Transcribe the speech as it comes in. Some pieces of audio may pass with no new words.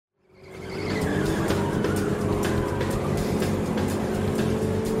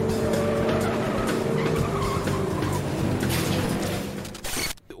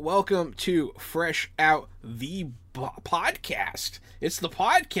welcome to Fresh Out the Podcast. It's the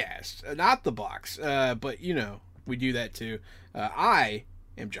podcast, not the box, but you know, we do that too. I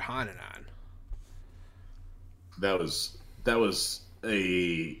am Johananon. That was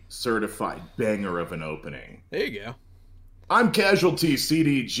a certified banger of an opening. There you go. I'm Casualty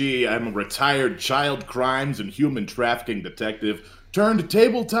CDG. I'm a retired child crimes and human trafficking detective turned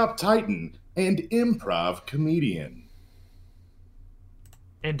tabletop titan and improv comedian.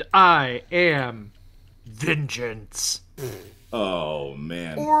 And I am Vengeance. Oh,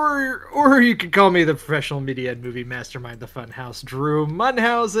 man. Or you could call me the professional media and movie mastermind, the Funhouse, Drew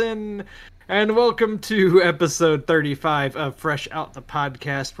Munhausen. And welcome to episode 35 of Fresh Out the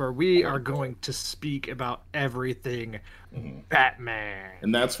Podcast, where we are going to speak about everything Batman.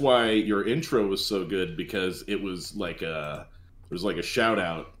 And that's why your intro was so good, because it was like a shout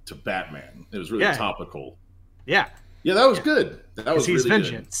out to Batman. It was really topical. Yeah. Yeah, that was good. That was he's really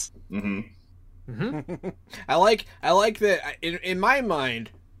Vengeance. good. I like that. In my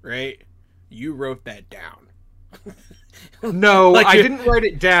mind, right? You wrote that down. No, Like I didn't write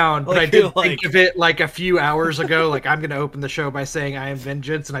it down, but I did like- think of it like a few hours ago. Like, I'm going to open the show by saying I am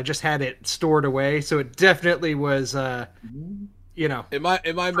Vengeance, and I just had it stored away. So it definitely was, you know, In my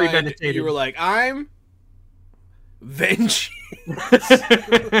mind, premeditated. you were like, I'm Vengeance.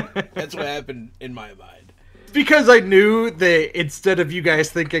 That's what happened in my mind. Because I knew that instead of you guys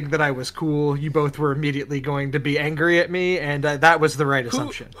thinking that I was cool, you both were immediately going to be angry at me, and that was the right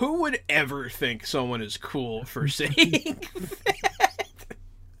assumption. Who would ever think someone is cool for saying that?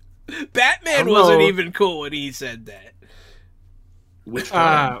 Batman wasn't even cool when he said that. Which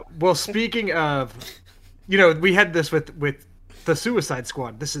one? Well, speaking of, you know, we had this with the Suicide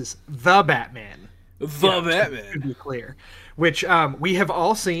Squad. This is the Batman. Batman. To be clear. Which we have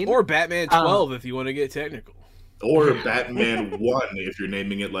all seen. Or Batman 12 if you want to get technical. Or Batman 1 if you're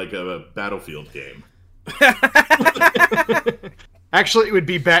naming it like a Battlefield game. Actually, it would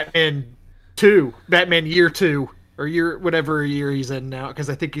be Batman 2. Batman Year 2. Or whatever year he's in now. Because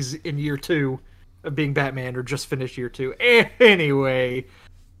I think he's in Year 2 of being Batman, or just finished Year 2. Anyway,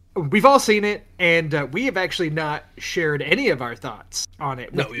 we've all seen it, and we have actually not shared any of our thoughts on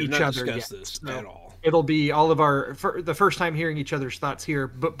it with we've each not other discussed yet. this So at all. it'll be all of the first time hearing each other's thoughts here.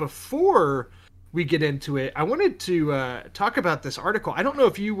 But before we get into it, I wanted to talk about this article. I don't know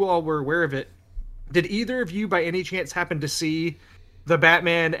if you all were aware of it. Did either of you by any chance happen to see the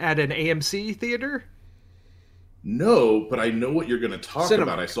Batman at an AMC theater? No, but I know what you're going to talk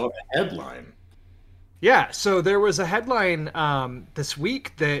Cinema. about. I saw the headline. Yeah, so there was a headline this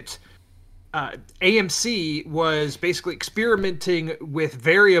week that AMC was basically experimenting with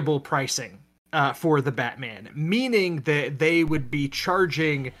variable pricing for the Batman, meaning that they would be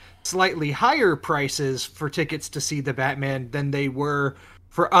charging slightly higher prices for tickets to see the Batman than they were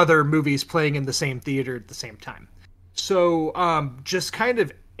for other movies playing in the same theater at the same time. So just kind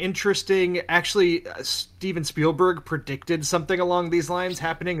of interesting. Actually, Steven Spielberg predicted something along these lines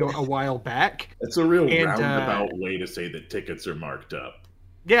happening a while back. That's a real roundabout way to say that tickets are marked up.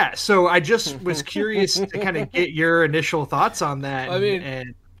 Yeah, so I just was curious to kind of get your initial thoughts on that. I mean,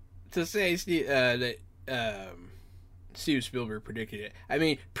 and to say that Steven Spielberg predicted it. I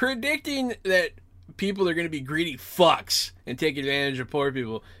mean, predicting that people are going to be greedy fucks and take advantage of poor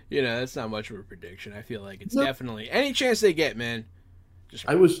people, you know, that's not much of a prediction. I feel like it's definitely any chance they get, man.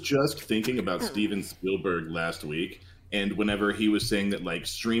 I was just thinking about Steven Spielberg last week, and whenever he was saying that like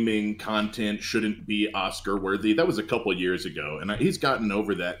streaming content shouldn't be Oscar worthy, that was a couple years ago, and he's gotten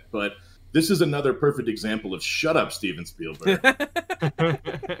over that. But this is another perfect example of shut up, Steven Spielberg.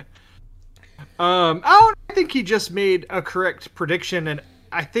 I think he just made a correct prediction, and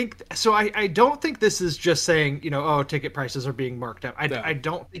I think so. I don't think this is just saying, you know, oh, ticket prices are being marked up. I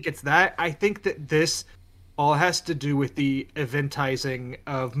don't think it's that. I think that this all has to do with the eventizing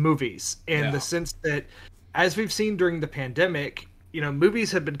of movies, in the sense that, as we've seen during the pandemic, you know,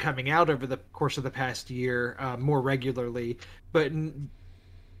 movies have been coming out over the course of the past year more regularly, but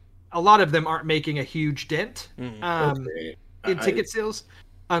a lot of them aren't making a huge dent in ticket sales,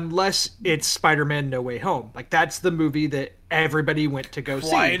 unless it's Spider-Man No Way Home. Like, that's the movie that everybody went to go see.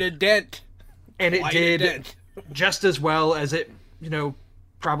 Quite a dent. And it did just as well as it, you know,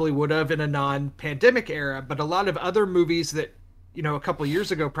 probably would have in a non-pandemic era. But a lot of other movies that, you know, a couple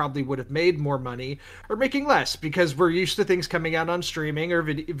years ago probably would have made more money are making less, because we're used to things coming out on streaming or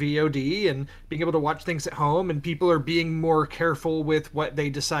VOD and being able to watch things at home, and people are being more careful with what they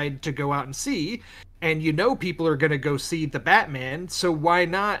decide to go out and see. And you know, people are going to go see the Batman, so why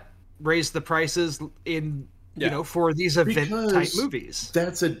not raise the prices in, you know, for these event type movies?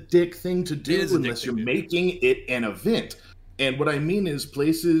 That's a dick thing to do unless you're making it an event. And what I mean is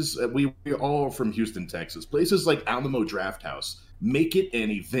places, we're all from Houston, Texas, places like Alamo Drafthouse, make it an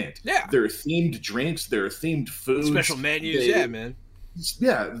event. Yeah. There are themed drinks, there are themed foods. Special menus, yeah, man.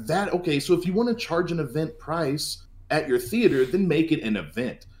 Yeah, okay, so if you want to charge an event price at your theater, then make it an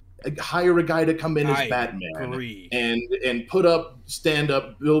event. Hire a guy to come in as Batman and put up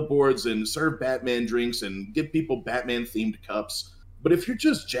stand-up billboards and serve Batman drinks and give people Batman-themed cups. But if you're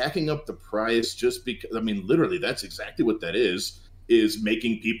just jacking up the price just because, I mean, literally, that's exactly what that is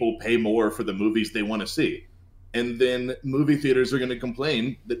making people pay more for the movies they want to see. And then movie theaters are going to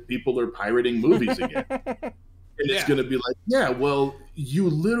complain that people are pirating movies again. And it's going to be like, yeah, well, you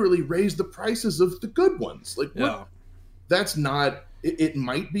literally raised the prices of the good ones. Like, what? That's not... It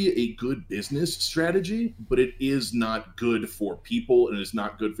might be a good business strategy, but it is not good for people, and it's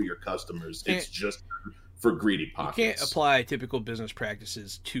not good for your customers. It's just for greedy pockets. You can't apply typical business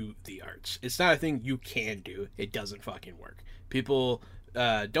practices to the arts. It's not a thing you can do. It doesn't fucking work. People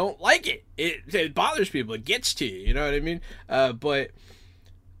don't like it. It bothers people. It gets to you. You know what I mean? But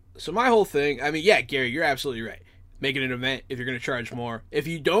so my whole thing, I mean, yeah, Gary, you're absolutely right. Make it an event if you're going to charge more. If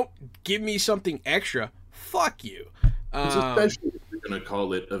you don't give me something extra, fuck you. Especially if you're going to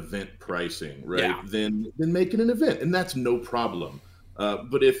call it event pricing, right? Yeah. Then make it an event, and that's no problem.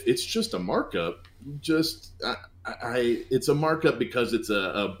 But if it's just a markup, it's a markup because it's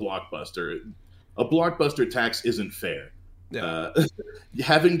a blockbuster. A blockbuster tax isn't fair. Yeah.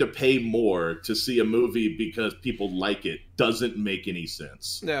 Having to pay more to see a movie because people like it doesn't make any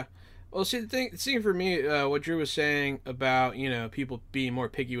sense. Yeah. Well, see, the thing for me, what Drew was saying about, people being more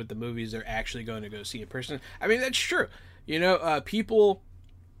picky with the movies they're actually going to go see in person. I mean, that's true. People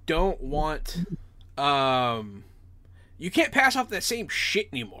don't want... you can't pass off that same shit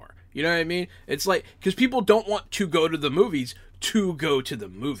anymore. You know what I mean? It's like, because people don't want to go to the movies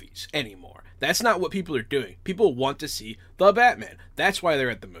anymore. That's not what people are doing. People want to see the Batman. That's why they're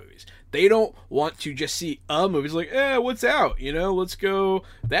at the movies. They don't want to just see a movie. It's like, what's out? Let's go.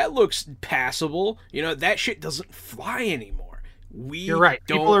 That looks passable. That shit doesn't fly anymore. You're right.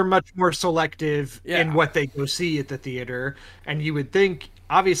 People are much more selective in what they go see at the theater. And you would think,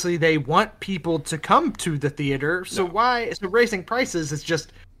 obviously, they want people to come to the theater. So So raising prices is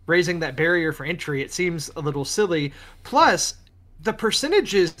just raising that barrier for entry. It seems a little silly. Plus, the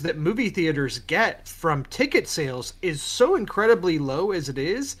percentages that movie theaters get from ticket sales is so incredibly low as it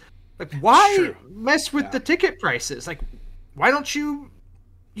is. Like, why mess with the ticket prices? Like, why don't you,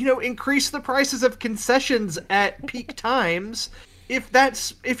 increase the prices of concessions at peak times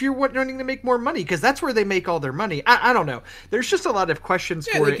if you're wanting to make more money? Because that's where they make all their money. I don't know. There's just a lot of questions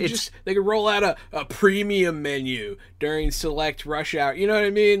for it. They could roll out a premium menu during select rush hour. You know what I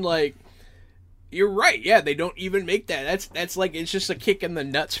mean? Like, you're right. Yeah, they don't even make that. That's like, it's just a kick in the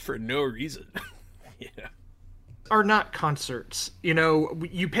nuts for no reason. Are not concerts.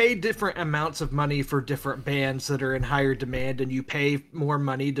 You pay different amounts of money for different bands that are in higher demand, and you pay more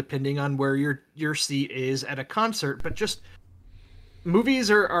money depending on where your seat is at a concert. But just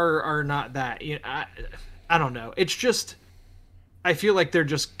movies are not that. I don't know. It's just, I feel like they're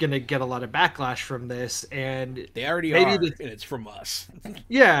just gonna get a lot of backlash from this, and they already are, and it's from us.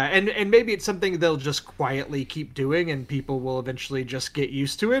 Yeah, and maybe it's something they'll just quietly keep doing, and people will eventually just get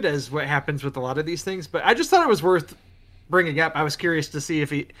used to it, as what happens with a lot of these things. But I just thought it was worth bringing up. I was curious to see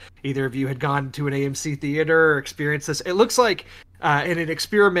if either of you had gone to an AMC theater or experienced this. It looks like in an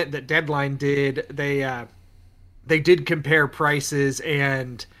experiment that Deadline did, they did compare prices,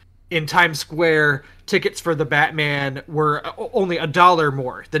 and in Times Square, tickets for the Batman were only $1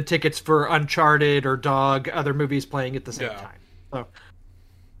 more than tickets for Uncharted or Dog, other movies playing at the same time. So,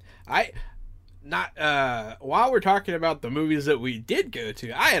 while we're talking about the movies that we did go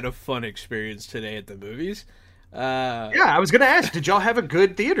to, I had a fun experience today at the movies. I was going to ask, did y'all have a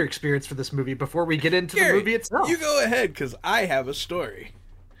good theater experience for this movie before we get into the movie itself? You go ahead, because I have a story.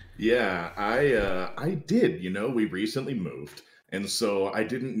 Yeah, I did. We recently moved. And so I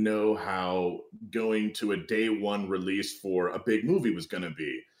didn't know how going to a day one release for a big movie was going to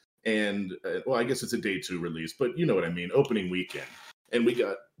be. And, I guess it's a day two release, but you know what I mean, opening weekend. And we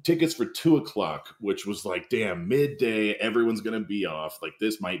got tickets for 2:00, which was like, damn, midday, everyone's going to be off. Like,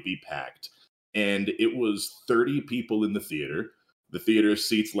 this might be packed. And it was 30 people in the theater. The theater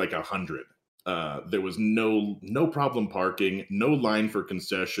seats like 100. There was no problem parking, no line for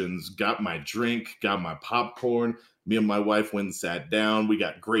concessions, got my drink, got my popcorn. Me and my wife went and sat down. We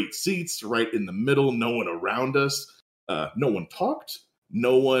got great seats right in the middle. No one around us. No one talked.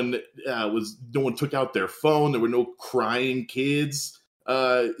 No one took out their phone. There were no crying kids.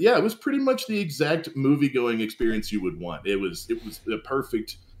 It was pretty much the exact movie-going experience you would want. It was the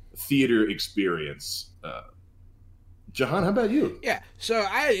perfect theater experience. Jahan, how about you? Yeah, so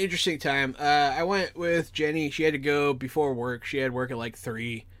I had an interesting time. I went with Jenny. She had to go before work. She had work at like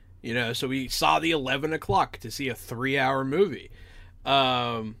 3, so we saw the 11 o'clock to see a 3-hour movie.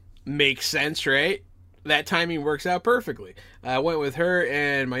 Makes sense, right? That timing works out perfectly. I went with her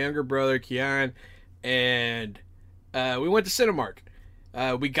and my younger brother, Kian, and we went to Cinemark.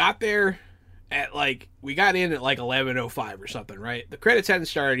 We got there we got in at like 11:05 or something, right? The credits hadn't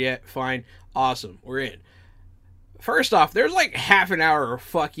started yet. Fine. Awesome. We're in. First off, there's like half an hour of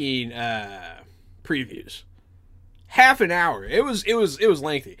fucking previews. Half an hour. It was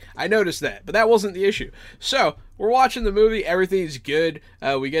lengthy. I noticed that, but that wasn't the issue. So we're watching the movie. Everything's good.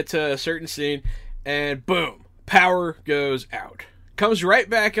 We get to a certain scene, and boom, power goes out. Comes right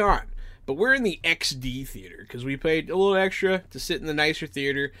back on. But we're in the XD theater because we paid a little extra to sit in the nicer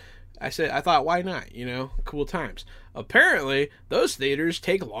theater. I thought, why not? Cool times. Apparently, those theaters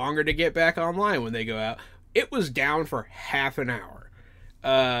take longer to get back online when they go out. It was down for half an hour.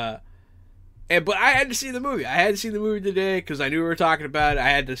 But I had to see the movie. I had to see the movie today because I knew we were talking about it. I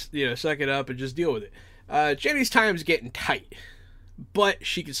had to, suck it up and just deal with it. Jenny's time's getting tight, but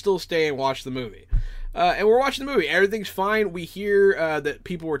she can still stay and watch the movie. And we're watching the movie. Everything's fine. We hear that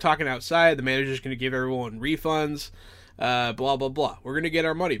people were talking outside. The manager's going to give everyone refunds. Blah, blah, blah. We're going to get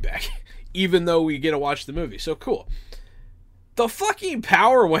our money back, even though we get to watch the movie. So cool. The fucking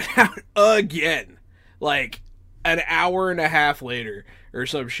power went out again. Like an hour and a half later or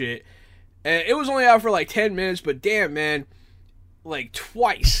some shit. And it was only out for like 10 minutes, but damn, man, like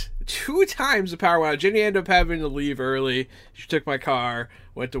 2 times the power went out. Jenny ended up having to leave early. She took my car,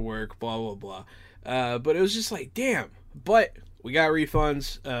 went to work, blah, blah, blah. But it was just like, damn. But we got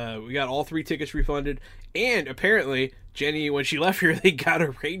refunds. We got all 3 tickets refunded. And apparently, Jenny, when she left here, they got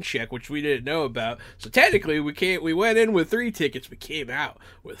a rain check, which we didn't know about. So technically, we went in with 3 tickets. We came out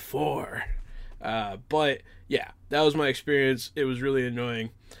with 4. But yeah, that was my experience. It was really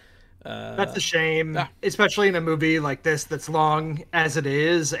annoying. That's a shame, especially in a movie like this that's long as it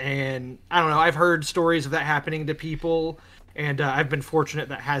is. And I don't know, I've heard stories of that happening to people, and I've been fortunate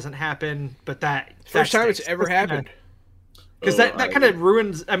that hasn't happened. But that first time it's ever happened. Because that kind of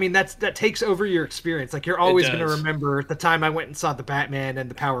ruins. I mean, that takes over your experience. Like, you're always going to remember the time I went and saw the Batman and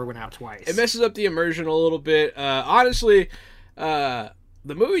the power went out twice. It messes up the immersion a little bit. Honestly, the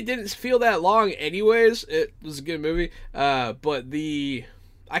movie didn't feel that long anyways. It was a good movie. But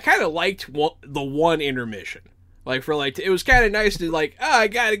I kind of liked the one intermission. Like, it was kind of nice to I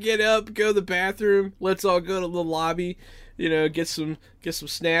gotta get up, go to the bathroom. Let's all go to the lobby, get some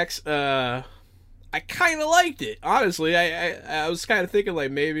snacks. I kind of liked it, honestly. I was kind of thinking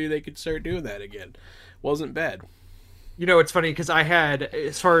maybe they could start doing that again. Wasn't bad. It's funny because I had,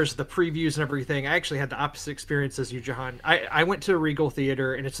 as far as the previews and everything, I actually had the opposite experience as you, Jahan. I went to Regal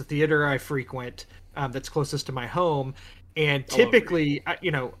Theater, and it's a theater I frequent that's closest to my home. And typically,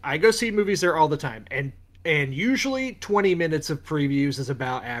 I go see movies there all the time. And usually 20 minutes of previews is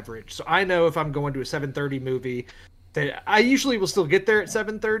about average. So I know if I'm going to a 7:30 movie, that I usually will still get there at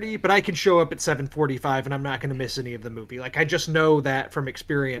 7:30, but I can show up at 7:45 and I'm not going to miss any of the movie. I just know that from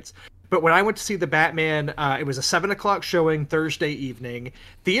experience. But when I went to see the Batman, it was a 7 o'clock showing Thursday evening.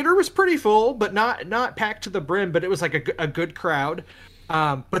 Theater was pretty full, but not packed to the brim, but it was like a good crowd.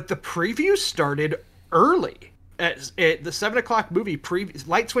 But the preview started early. At the 7 o'clock movie,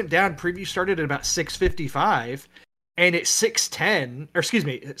 lights went down, preview started at about 6:55, and at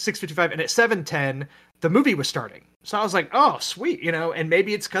 6:55, and at 7:10, the movie was starting. So I was like, oh, sweet, and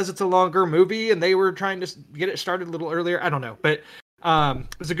maybe it's because it's a longer movie and they were trying to get it started a little earlier. I don't know, but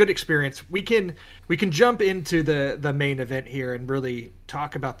it was a good experience. We can jump into the main event here and really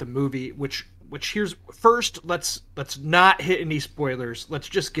talk about the movie, which here's first, let's not hit any spoilers. Let's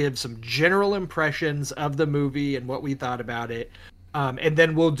just give some general impressions of the movie and what we thought about it. And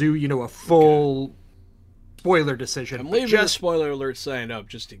then we'll do, a full spoiler decision. I'm leaving the spoiler alert sign up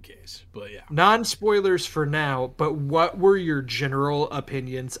just in case, but yeah. Non-spoilers for now, but what were your general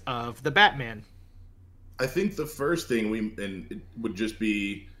opinions of the Batman? I think the first thing would just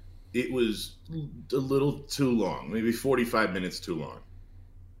be, it was a little too long, maybe 45 minutes too long.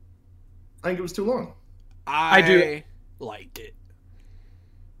 I think it was too long. I liked it.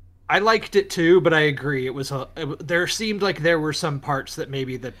 I liked it too, but I agree. There seemed like there were some parts that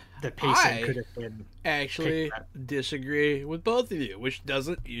maybe the pacing could have been. Actually, disagree with both of you, which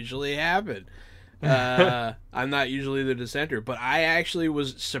doesn't usually happen. I'm not usually the dissenter, but I actually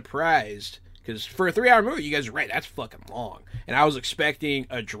was surprised because for a 3-hour movie, you guys are right. That's fucking long, and I was expecting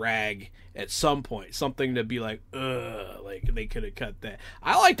a drag at some point, something to be like, ugh, like they could have cut that.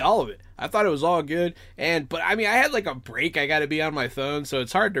 I liked all of it. I thought it was all good, but I mean, I had a break. I got to be on my phone, so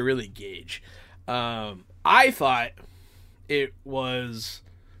it's hard to really gauge. I thought it was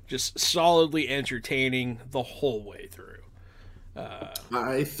just solidly entertaining the whole way through.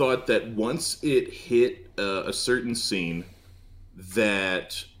 I thought that once it hit a certain scene,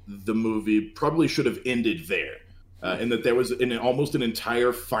 that the movie probably should have ended there. And that there was almost an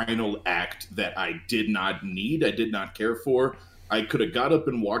entire final act that I did not need, I did not care for. I could have got up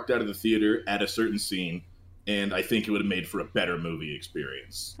and walked out of the theater at a certain scene, and I think it would have made for a better movie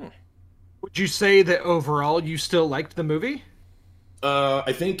experience. Would you say that overall you still liked the movie?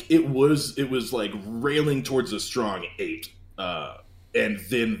 I think it was like railing towards a strong 8. And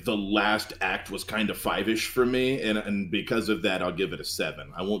then the last act was kind of 5-ish for me, and because of that, I'll give it a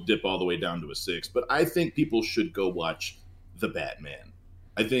 7. I won't dip all the way down to a 6, but I think people should go watch The Batman.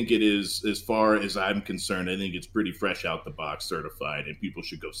 I think it is, as far as I'm concerned, I think it's pretty fresh out the box, certified, and people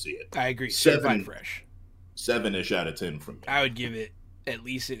should go see it. I agree. Certified fresh. 7-ish out of 10 from me. I would give it at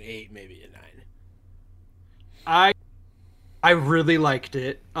least an 8, maybe a 9. I really liked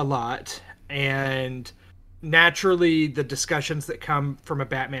it a lot, and naturally the discussions that come from a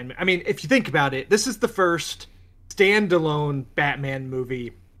Batman. I mean, if you think about it, this is the first standalone Batman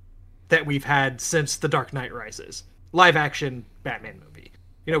movie that we've had since The Dark Knight Rises. Live action Batman movie.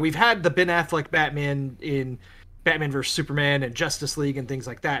 You know, we've had the Ben Affleck Batman in Batman vs. Superman and Justice League and things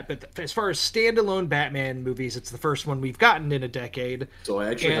like that. But as far as standalone Batman movies, it's the first one we've gotten in a decade. So I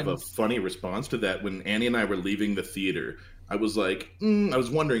actually have a funny response to that. When Annie and I were leaving the theater, I was like, I was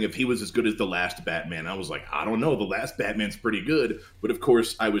wondering if he was as good as the last Batman. I was like, I don't know. The last Batman's pretty good. But of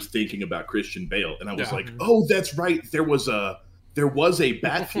course, I was thinking about Christian Bale. And I was like, oh, that's right. There was a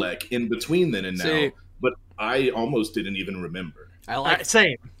Batfleck in between then and now. See, but I almost didn't even remember.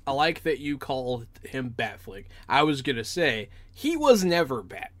 Same. I like that you called him Batfleck. I was going to say, he was never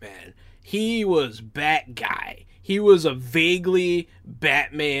Batman. He was Bat Guy. He was a vaguely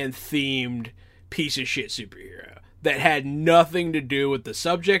Batman-themed piece of shit superhero that had nothing to do with the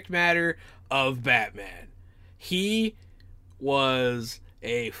subject matter of Batman. He was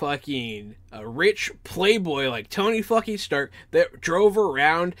a rich playboy like Tony fucking Stark that drove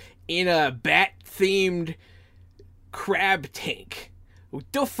around in a bat-themed crab tank. What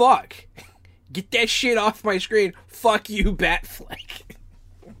the fuck? Get that shit off my screen. Fuck you, Batfleck.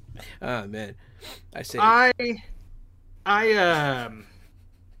 Oh, man. I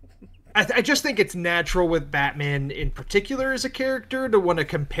just think it's natural with Batman in particular as a character to want to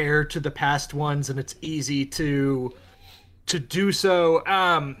compare to the past ones, and it's easy to do so.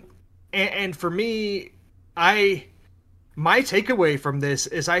 And for me, my takeaway from this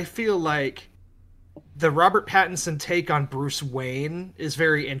is I feel like the Robert Pattinson take on Bruce Wayne is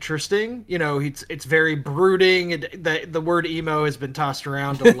very interesting. You know, it's very brooding. The word emo has been tossed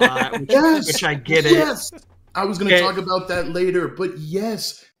around a lot, which I get it. Yes, I was going to talk about that later, but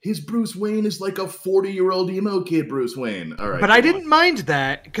yes, his Bruce Wayne is like a 40-year-old emo kid Bruce Wayne. All right, but I didn't mind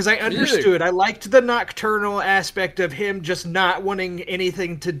that because I understood. I liked the nocturnal aspect of him just not wanting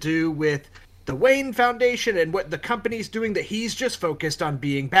anything to do with the Wayne Foundation and what the company's doing, that he's just focused on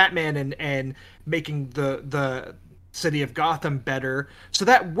being Batman and making the city of Gotham better. So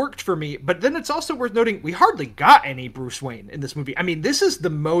that worked for me. But then it's also worth noting we hardly got any Bruce Wayne in this movie. I mean, this is the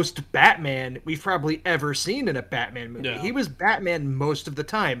most Batman we've probably ever seen in a Batman movie. Yeah. He was Batman most of the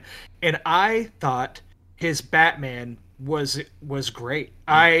time. And I thought his Batman was great.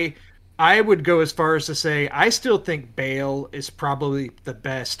 I would go as far as to say I still think Bale is probably the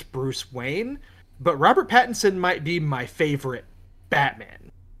best Bruce Wayne, but Robert Pattinson might be my favorite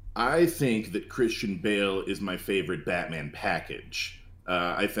Batman. I think that Christian Bale is my favorite Batman package.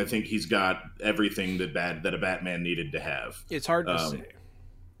 I think he's got everything that a Batman needed to have. It's hard to say.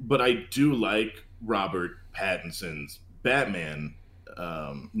 But I do like Robert Pattinson's Batman,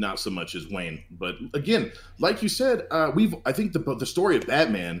 not so much as Wayne. But again, like you said, I think the story of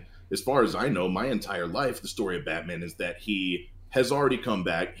Batman, as far as I know, my entire life, the story of Batman is that he has already come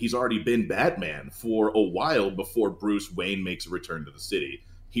back. He's already been Batman for a while before Bruce Wayne makes a return to the city.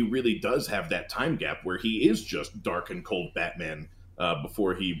 He really does have that time gap where he is just dark and cold Batman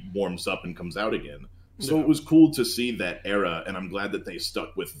before he warms up and comes out again. So It was cool to see that era, and I'm glad that they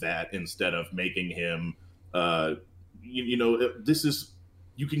stuck with that instead of making him, this is,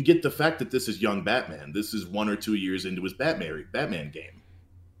 you can get the fact that this is young Batman. This is 1 or 2 years into his Batman game.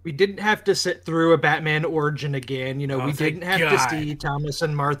 We didn't have to sit through a Batman origin again. You know, we didn't have to see Thomas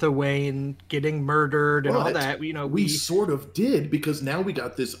and Martha Wayne getting murdered and all that. We sort of did, because now we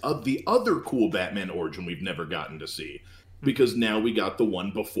got this the other cool Batman origin we've never gotten to see. Because now we got the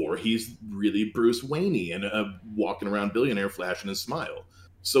one before he's really Bruce Wayne and walking around billionaire flashing his smile.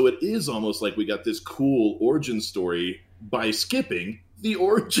 So it is almost like we got this cool origin story by skipping the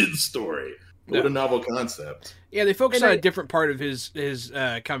origin story. What a novel concept. Yeah, they focus on a different part of his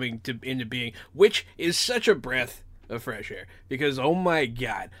coming into being, which is such a breath of fresh air. Because, oh my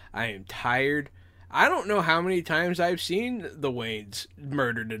god, I am tired. I don't know how many times I've seen the Waynes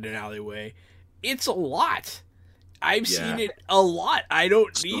murdered in an alleyway. It's a lot. I've seen it a lot. I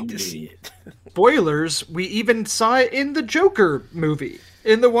don't need to see it. Spoilers, we even saw it in the Joker movie.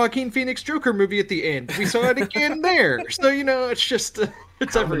 In the Joaquin Phoenix Joker movie at the end. We saw it again there. So, it's just...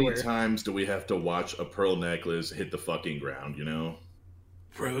 It's everywhere. How many times do we have to watch a pearl necklace hit the fucking ground,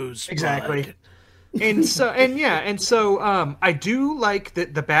 Rose. Exactly. And so I do like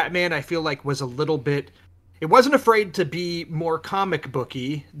that the Batman, I feel like, was a little bit... It wasn't afraid to be more comic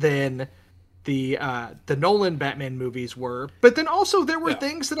booky than the Nolan Batman movies were. But then also there were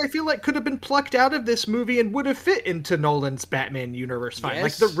things that I feel like could have been plucked out of this movie and would have fit into Nolan's Batman universe fine.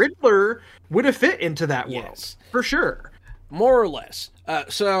 Yes. Like the Riddler would have fit into that world. For sure. More or less.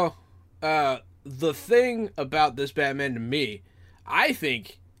 So the thing about this Batman to me, I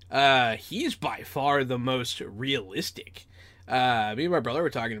think he's by far the most realistic. Me and my brother were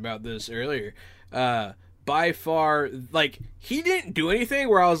talking about this earlier. By far, like, he didn't do anything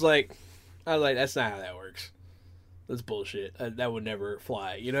where I was like, that's not how that works. That's bullshit. That would never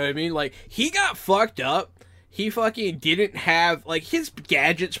fly. You know what I mean? Like, he got fucked up. He fucking didn't have, like, his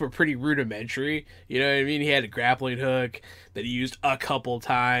gadgets were pretty rudimentary. You know what I mean? He had a grappling hook that he used a couple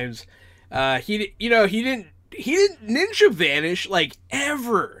times. He didn't ninja vanish, like,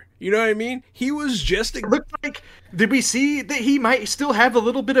 ever. You know what I mean? He was just It looked like, did we see that he might still have a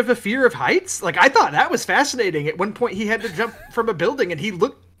little bit of a fear of heights? Like, I thought that was fascinating. At one point, he had to jump from a building, and he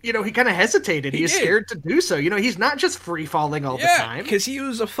looked, he kind of hesitated. He was scared to do so. He's not just free-falling all the time. Yeah, because he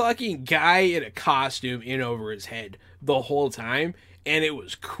was a fucking guy in a costume in over his head the whole time, and it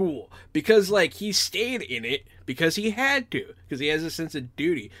was cool. Because, like, he stayed in it because he had to, because he has a sense of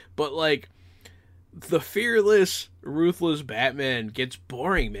duty. But, like, the fearless, ruthless Batman gets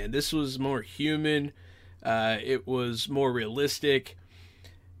boring, man. This was more human. It was more realistic.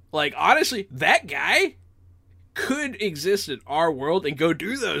 Like, honestly, that guy could exist in our world and go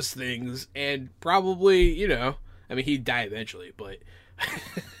do those things, and probably, he'd die eventually, but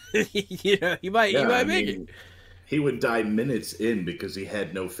he might make it. He would die minutes in because he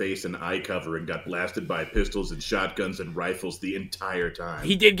had no face and eye cover and got blasted by pistols and shotguns and rifles the entire time.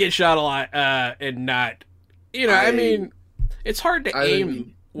 He did get shot a lot, and not, it's hard to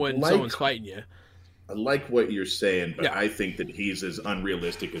aim when someone's fighting you. I like what you're saying, but I think that he's as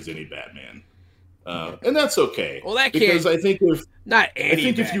unrealistic as any Batman. And that's okay. Well, that because I think if not any. I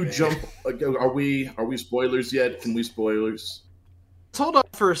think Batman. if you jump, are we spoilers yet? Can we spoilers? Let's hold on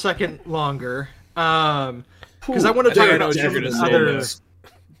for a second longer, because I want to talk about some of the other.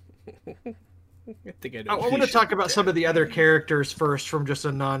 I want to talk about some of the other characters first, from just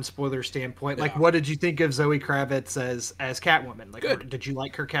a non-spoiler standpoint. Like, what did you think of Zoe Kravitz as Catwoman? Like, good. Did you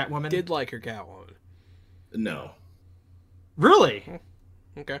like her Catwoman? Did like her Catwoman? No. Really?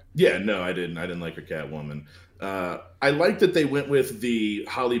 Okay. Yeah, no, I didn't. I didn't like her Catwoman. I like that they went with the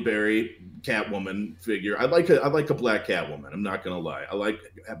Halle Berry Catwoman figure. I like a black Catwoman. I'm not gonna lie. I like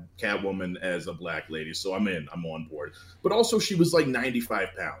Catwoman as a black lady, so I'm in. I'm on board. But also, she was like 95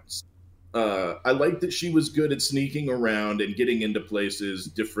 pounds. I like that she was good at sneaking around and getting into places,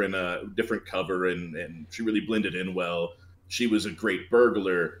 different cover, and she really blended in well. She was a great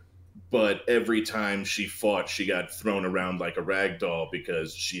burglar, but every time she fought, she got thrown around like a rag doll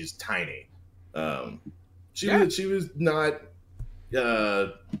because she's tiny. She was not.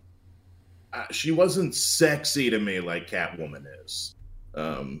 She wasn't sexy to me like Catwoman is.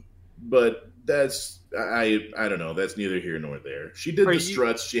 But that's I don't know. That's neither here nor there. She did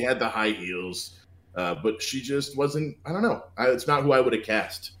struts. She had the high heels, but she just wasn't. I don't know. It's not who I would have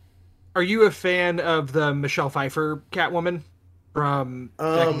cast. Are you a fan of the Michelle Pfeiffer Catwoman from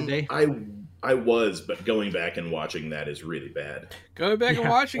back in the day? I was, but going back and watching that is really bad. Going back and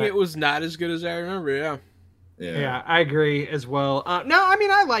watching it was not as good as I remember. Yeah, I agree as well. No, I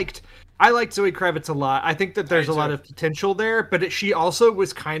mean, I liked Zoe Kravitz a lot. I think that there's a lot of potential there, but she also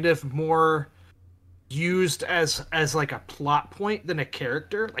was kind of more used as like a plot point than a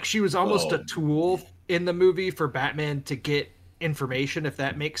character. Like, she was almost a tool in the movie for Batman to get information, if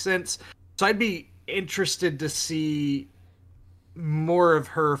that makes sense. So I'd be interested to see more of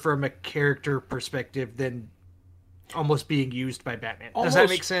her from a character perspective than almost being used by Batman. Does that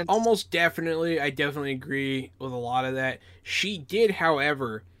make sense? Almost definitely. I definitely agree with a lot of that. She did,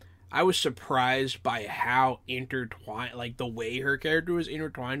 however, I was surprised by how intertwined, like the way her character was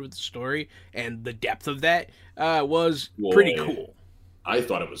intertwined with the story, and the depth of that was pretty cool. I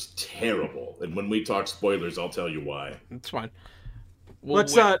thought it was terrible. And when we talk spoilers, I'll tell you why. It's fine.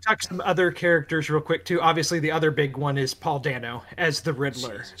 Let's talk some other characters real quick too. Obviously, the other big one is Paul Dano as the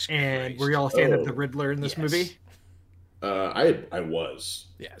Riddler. And were y'all a fan of the Riddler in this movie? I was.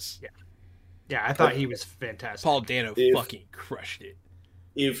 Yes. Yeah, I thought he was fantastic. Paul Dano fucking crushed it.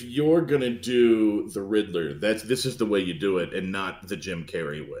 If you're gonna do the Riddler, this is the way you do it, and not the Jim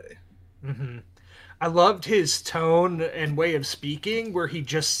Carrey way. Mm-hmm. I loved his tone and way of speaking, where he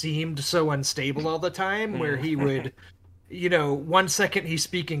just seemed so unstable all the time, where he would, 1 second he's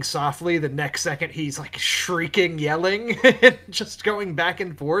speaking softly, the next second he's like shrieking, yelling, just going back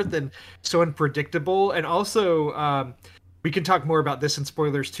and forth, and so unpredictable. And also, we can talk more about this in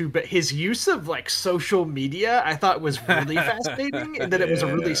spoilers too, but his use of like social media, I thought was really fascinating, and that it was a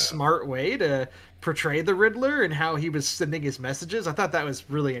really smart way to portray the Riddler and how he was sending his messages. I thought that was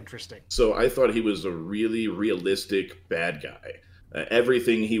really interesting. So I thought he was a really realistic bad guy.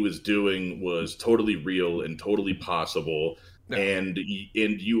 Everything he was doing was totally real and totally possible, and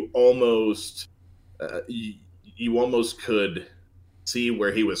you almost could see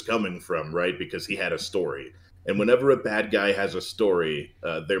where he was coming from, right? Because he had a story. And whenever a bad guy has a story,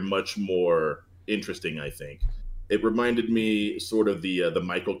 they're much more interesting, I think. It reminded me sort of the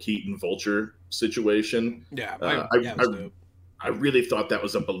Michael Keaton Vulture situation. Yeah, I really thought that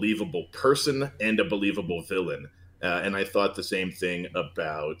was a believable person and a believable villain. And I thought the same thing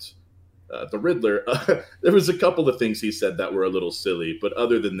about the Riddler. There was a couple of things he said that were a little silly, but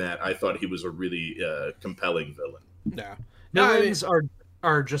other than that, I thought he was a really compelling villain. Yeah. Villains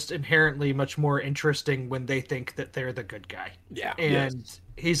are just inherently much more interesting when they think that they're the good guy. Yeah. And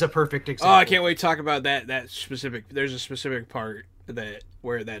he's a perfect example. Oh, I can't wait to talk about that specific. There's a specific part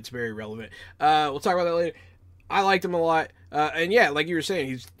where that's very relevant. We'll talk about that later. I liked him a lot. And yeah, like you were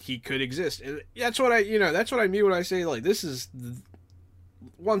saying, he could exist. And that's what I mean when I say like this is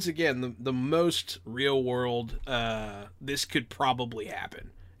once again the most real world this could probably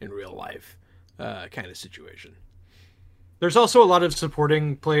happen in real life kind of situation. There's also a lot of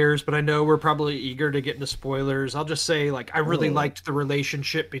supporting players, but I know we're probably eager to get into spoilers. I'll just say, like, I really liked the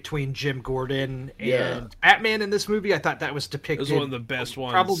relationship between Jim Gordon and Batman in this movie. I thought that was depicted. It was one of the best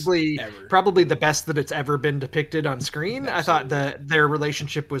ones probably the best that it's ever been depicted on screen. Absolutely. I thought that their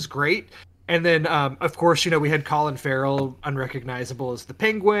relationship was great. And then, of course, we had Colin Farrell, unrecognizable as the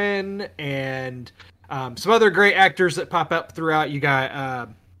Penguin, and some other great actors that pop up throughout. You got...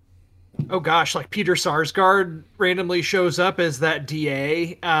 like Peter Sarsgaard randomly shows up as that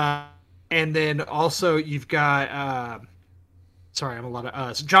DA. And then also you've got, John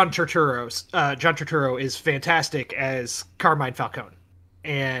Turturro. John Turturro is fantastic as Carmine Falcone.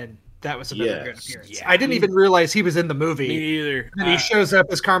 And that was another good appearance. Yeah. I didn't even realize he was in the movie. Me either. And he shows up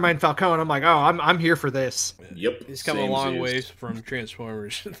as Carmine Falcone. I'm like, oh, I'm here for this. Yep. He's come a long ways from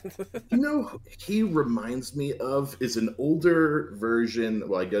Transformers. He reminds me of is an older version.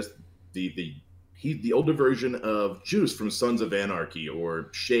 Well, I guess the older version of Juice from Sons of Anarchy or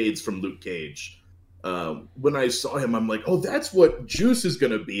Shades from Luke Cage. When I saw him, I'm like, oh, that's what Juice is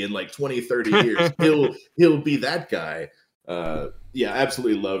going to be in like 20, 30 years. He'll be that guy.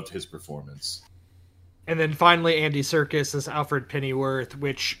 Absolutely loved his performance. And then finally, Andy Serkis as Alfred Pennyworth,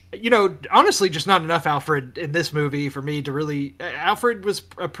 which, honestly, just not enough Alfred in this movie for me to really... Alfred was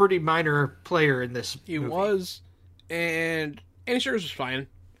a pretty minor player in this movie. He was, and Andy Serkis was fine.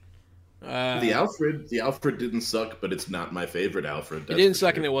 The Alfred didn't suck, but it's not my favorite Alfred. It didn't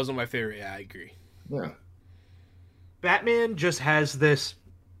suck, and it wasn't my favorite. Yeah, I agree. Yeah. Batman just has this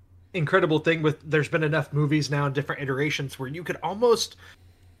incredible thing with there's been enough movies now in different iterations where you could almost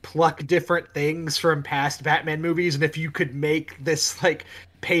pluck different things from past Batman movies, and if you could make this like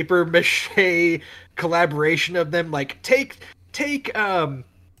paper mache collaboration of them, like take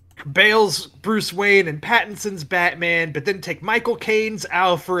Bale's Bruce Wayne and Pattinson's Batman, but then take Michael Caine's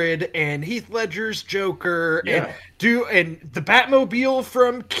Alfred and Heath Ledger's Joker and the Batmobile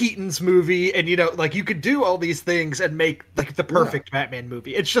from Keaton's movie, and you could do all these things and make like the perfect Batman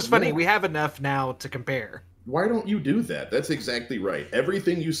movie. It's just funny. We have enough now to compare. Why don't you do that? That's exactly right.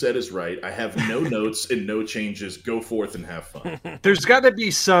 Everything you said is right. I have no notes and no changes. Go forth and have fun. There's got to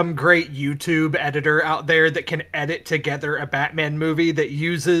be some great YouTube editor out there that can edit together a Batman movie that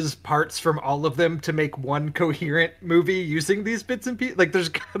uses parts from all of them to make one coherent movie using these bits and pieces. Like, there's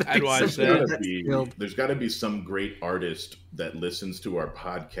got to be some great artist that listens to our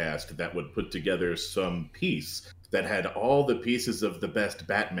podcast that would put together some piece that had all the pieces of the best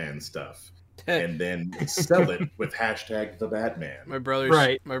Batman stuff. And then sell it with hashtag the Batman. My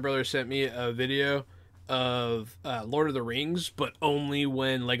brother sent me a video of Lord of the Rings, but only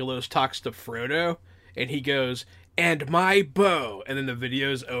when Legolas talks to Frodo, and he goes, "And my bow," and then the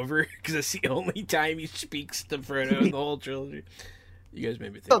video's over because it's the only time he speaks to Frodo in the whole trilogy. You guys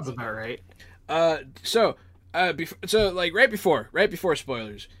made me think. Sounds about right. So like right before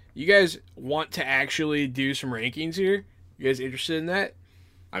spoilers, you guys want to actually do some rankings here? You guys interested in that?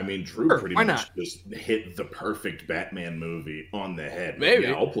 I mean, Drew Sure, pretty why much not? just hit the perfect Batman movie on the head. Maybe.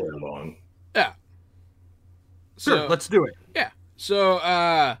 Yeah, I'll play along. Yeah. Sure, let's do it. Yeah.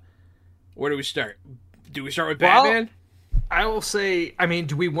 So, where do we start? Do we start with Batman? I will say, I mean,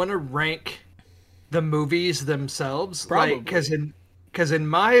 do we want to rank the movies themselves? Probably. Because in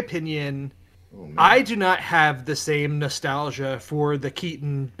my opinion, I do not have the same nostalgia for the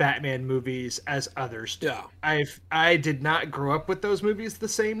Keaton Batman movies as others do. Yeah. I did not grow up with those movies the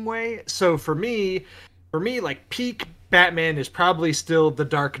same way. So for me, like peak Batman is probably still The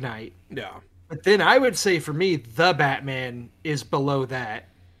Dark Knight. Yeah. But then I would say for me, The Batman is below that.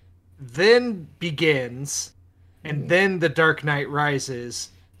 Then Begins, and then The Dark Knight Rises,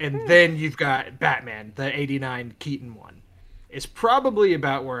 and then you've got Batman, the 89 Keaton one. Is probably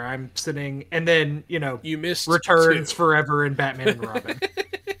about where I'm sitting, and then you missed Returns two. Forever and Batman and Robin.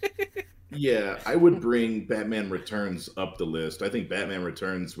 Yeah, I would bring Batman Returns up the list. I think Batman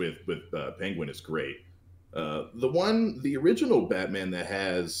Returns with Penguin is great. The original Batman that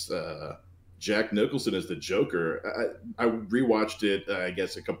has Jack Nicholson as the Joker, I rewatched it, I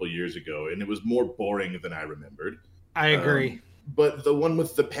guess, a couple years ago, and it was more boring than I remembered. I agree. But the one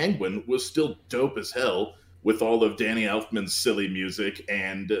with the Penguin was still dope as hell, with all of Danny Elfman's silly music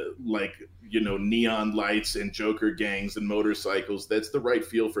and neon lights and Joker gangs and motorcycles. That's the right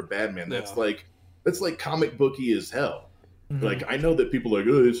feel for Batman. That's like comic booky as hell. Mm-hmm. Like, I know that people are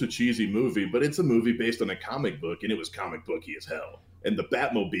like, oh, it's a cheesy movie, but it's a movie based on a comic book, and it was comic booky as hell. And the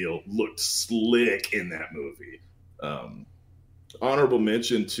Batmobile looked slick in that movie. Honorable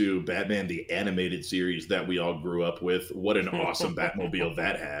mention to Batman the Animated Series that we all grew up with. What an awesome Batmobile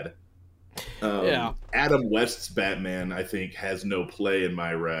that had. Adam West's Batman, I think, has no play in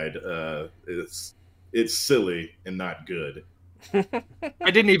my ride. It's silly and not good. I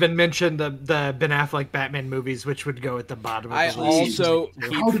didn't even mention the Ben Affleck Batman movies, which would go at the bottom of the list. I also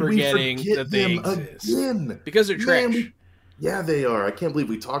keep forgetting that they exist. Again? Because they're trash. Yeah, they are. I can't believe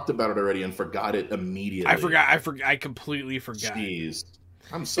we talked about it already and forgot it immediately. I completely forgot. Jeez.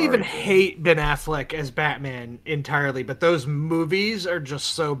 I'm sorry. I even hate Ben Affleck as Batman entirely, but those movies are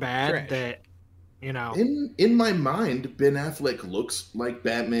just so bad that, In my mind, Ben Affleck looks like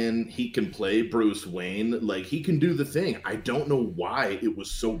Batman. He can play Bruce Wayne. Like, he can do the thing. I don't know why it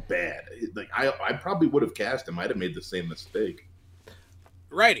was so bad. Like, I probably would have cast him. I'd have made the same mistake.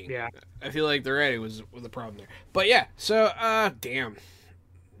 Writing. Yeah. I feel like the writing was the problem there. But yeah, so, damn.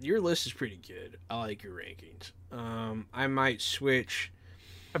 Your list is pretty good. I like your rankings. I might switch.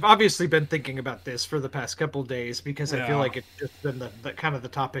 I've obviously been thinking about this for the past couple days because I feel like it's just been the kind of the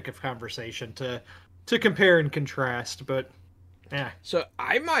topic of conversation to compare and contrast. But yeah, so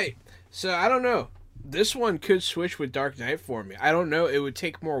I don't know. This one could switch with Dark Knight for me. I don't know. It would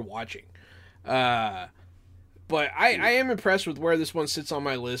take more watching. But I am impressed with where this one sits on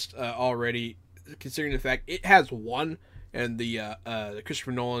my list already, considering the fact it has one, and the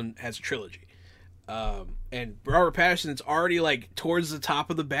Christopher Nolan has a trilogy. And Robert Pattinson's already like towards the top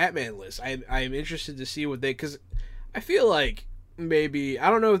of the Batman list. I am interested to see because I feel like maybe, I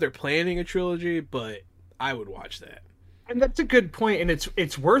don't know if they're planning a trilogy, but I would watch that. And that's a good point, and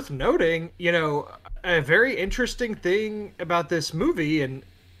it's worth noting, a very interesting thing about this movie, and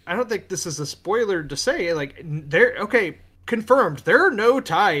I don't think this is a spoiler to say, like, confirmed, there are no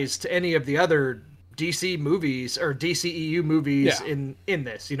ties to any of the other DC movies or DCEU movies in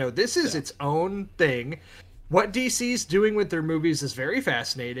this. This is its own thing. What DC's doing with their movies is very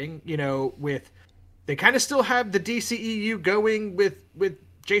fascinating. They kind of still have the DCEU going with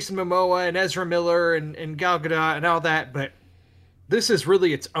Jason Momoa and Ezra Miller and Gal Gadot and all that, but this is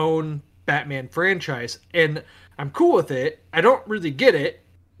really its own Batman franchise, and I'm cool with it. I don't really get it,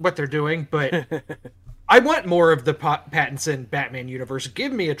 what they're doing, but I want more of the Pattinson Batman universe.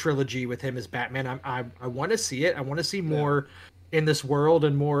 Give me a trilogy with him as Batman. I want to see it. I want to see more in this world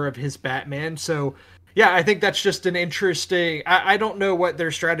and more of his Batman. So, yeah, I think that's just an interesting... I don't know what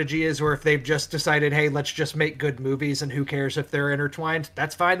their strategy is, or if they've just decided, hey, let's just make good movies, and who cares if they're intertwined.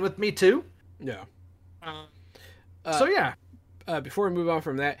 That's fine with me, too. Yeah. So, yeah. Before we move on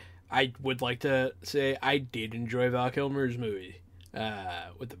from that, I would like to say I did enjoy Val Kilmer's movie.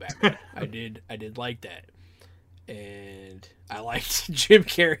 With the Batman. I did like that. And I liked Jim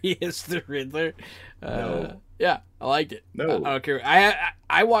Carrey as the Riddler. No. Yeah, I liked it. No. I don't care.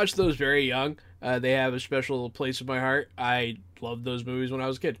 I watched those very young. They have a special place in my heart. I loved those movies when I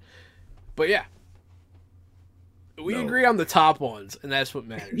was a kid. But yeah. We agree on the top ones, and that's what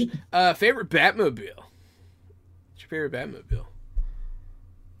matters. Favorite Batmobile? What's your favorite Batmobile?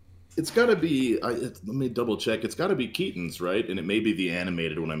 It's got to be. Let me double check. It's got to be Keaton's, right? And it may be the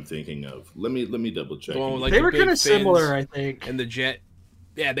animated one I'm thinking of. Let me double check. The one with, like, they the were big kind of fins similar, I think. And the jet.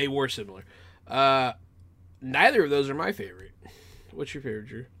 Yeah, they were similar. Neither of those are my favorite. What's your favorite,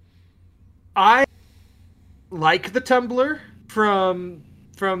 Drew? I like the Tumbler from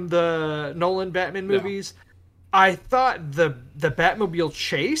the Nolan Batman movies. Yeah. I thought the Batmobile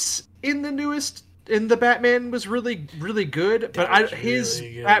chase in the Batman was really, really good, but his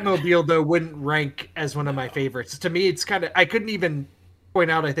good. Batmobile though wouldn't rank as one of my favorites. To me, it's kind of, I couldn't even point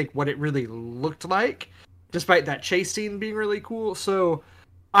out, I think, what it really looked like, despite that chase scene being really cool. So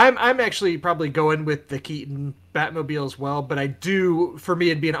I'm actually probably going with the Keaton Batmobile as well, but I do, for me,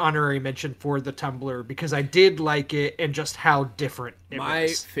 it'd be an honorary mention for the Tumbler because I did like it and just how different it was. My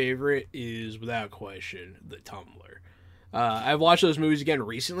favorite is, without question, the Tumbler. I've watched those movies again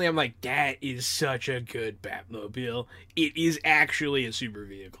recently. I'm like, that is such a good Batmobile. It is actually a super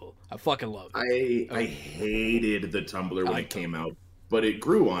vehicle. I fucking love it. I hated the Tumbler when it came out, but it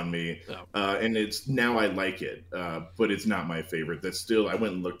grew on me, and it's now I like it, but it's not my favorite. That's still, I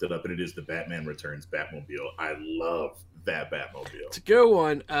went and looked it up, and it is the Batman Returns Batmobile. I love that Batmobile. It's a good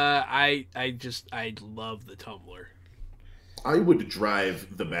one. I love the Tumbler. I would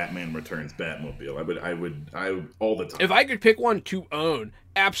drive the Batman Returns Batmobile. I would all the time. If I could pick one to own,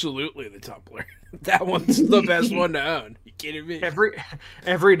 absolutely the Tumbler. That one's the best one to own. You kidding me?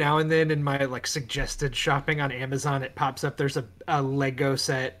 Every now and then in my like suggested shopping on Amazon, it pops up. There's a Lego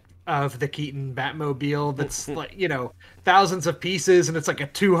set of the Keaton Batmobile that's like, thousands of pieces, and it's like a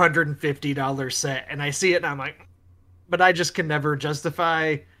 $250 set. And I see it and I'm like, but I just can never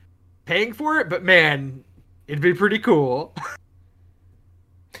justify paying for it. But man, it'd be pretty cool.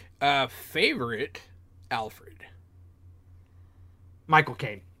 Favorite Alfred. Michael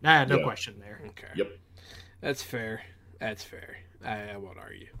Caine. No question there. Okay. Yep. That's fair. I won't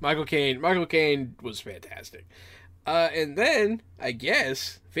argue. Michael Caine was fantastic. And then, I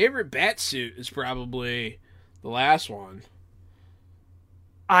guess, favorite Batsuit is probably the last one.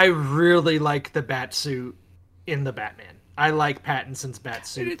 I really like the Batsuit in the Batman. I like Pattinson's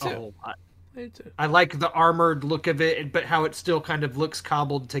Batsuit a whole lot. I like the armored look of it, but how it still kind of looks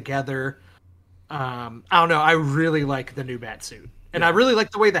cobbled together. I don't know. I really like the new Batsuit. And I really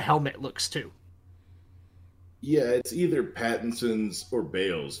like the way the helmet looks, too. Yeah, it's either Pattinson's or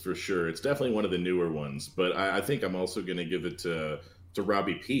Bale's for sure. It's definitely one of the newer ones. But I think I'm also going to give it to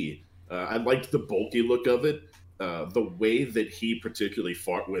Robbie P. I liked the bulky look of it. The way that he particularly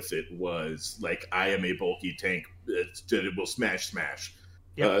fought with it was like, I am a bulky tank. It will smash.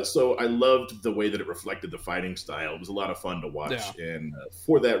 Yep. So I loved the way that it reflected the fighting style. It was a lot of fun to watch. Yeah. And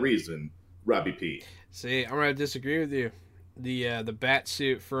for that reason, Robbie P. See, I'm going to disagree with you. The bat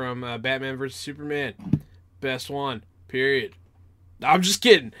suit from Batman vs. Superman, best one, period. I'm just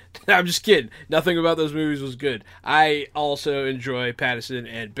kidding. Nothing about those movies was good. I also enjoy Pattinson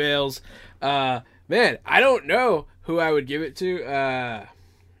and Bale's. Man, I don't know who I would give it to.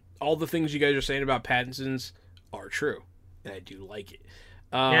 All the things you guys are saying about Pattinson's are true, and I do like it.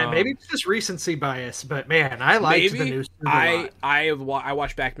 Yeah, maybe it's just recency bias, but man, I liked the new suit a lot. I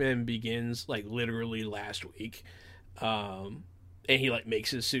watched Batman Begins like literally last week, and he like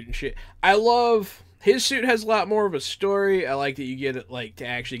makes his suit and shit. I love his suit. Has a lot more of a story. I like that you get it like to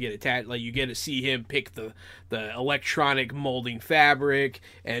actually get attached. Like you get to see him pick the electronic molding fabric,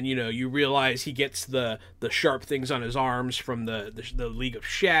 and you realize he gets the sharp things on his arms from the League of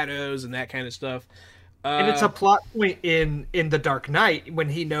Shadows and that kind of stuff. And it's a plot point in The Dark Knight when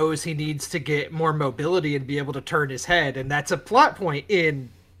he knows he needs to get more mobility and be able to turn his head. And that's a plot point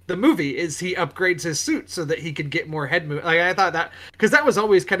in the movie, is he upgrades his suit so that he can get more head movement. Like, I thought that, because that was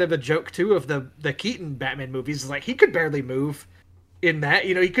always kind of a joke, too, of the Keaton Batman movies. Like, he could barely move in that.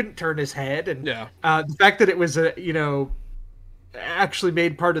 He couldn't turn his head. And the fact that it was, actually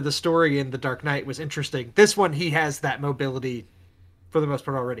made part of the story in The Dark Knight was interesting. This one, he has that mobility, for the most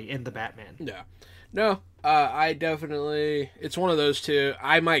part, already in the Batman. Yeah. No, I definitely. It's one of those two.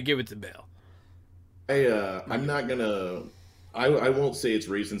 I might give it to Bale. I'm not gonna. I won't say it's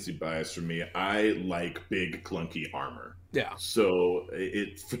recency bias for me. I like big clunky armor. Yeah. So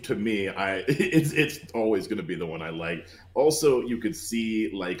to me, it's always going to be the one I like. Also, you could see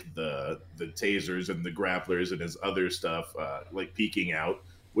like the tasers and the grapplers and his other stuff like peeking out,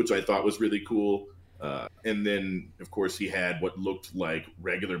 which I thought was really cool. And then, of course, he had what looked like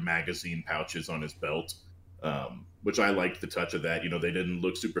regular magazine pouches on his belt, which I liked the touch of that. They didn't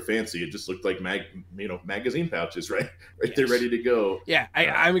look super fancy. It just looked like magazine pouches, right there, ready to go. Yeah,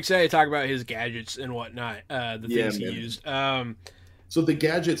 I'm excited to talk about his gadgets and whatnot, the things he used. So the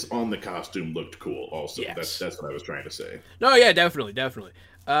gadgets on the costume looked cool. Also, Yes. that's what I was trying to say. No, yeah, definitely.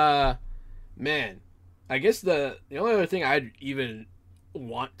 Man, I guess the only other thing I'd even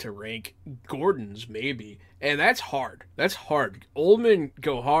want to rank Gordon's maybe, and that's hard. That's hard. Oldman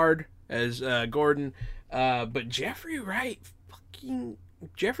go hard as Gordon, but Jeffrey Wright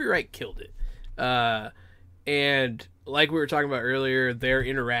killed it. And like we were talking about earlier, their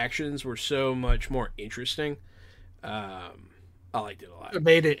interactions were so much more interesting. I liked it a lot. What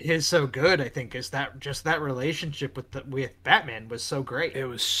made it his so good, I think, is that relationship with Batman was so great. It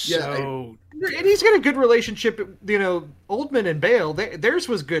was so, and he's got a good relationship. Oldman and Bale, theirs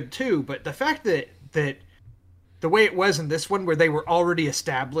was good too. But the fact that the way it was in this one, where they were already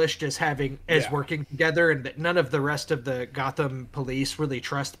established as working together, and that none of the rest of the Gotham police really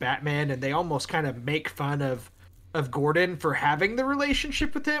trust Batman, and they almost kind of make fun of Gordon for having the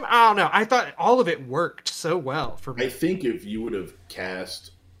relationship with him. I don't know. I thought all of it worked so well for me. I think if you would have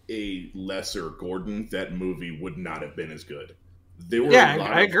cast a lesser Gordon, that movie would not have been as good.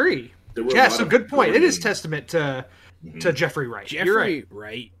 I agree. So good point. It is testament to Jeffrey Wright. Jeffrey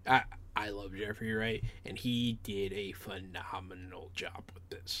Wright. I love Jeffrey Wright, and he did a phenomenal job with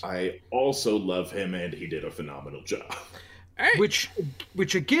this. I also love him, and he did a phenomenal job. Right.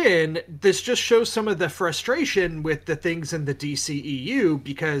 Which again, this just shows some of the frustration with the things in the DCEU,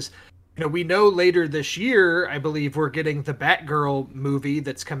 because we know later this year, I believe we're getting the Batgirl movie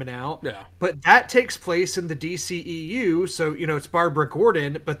that's coming out. Yeah. But that takes place in the DCEU, so it's Barbara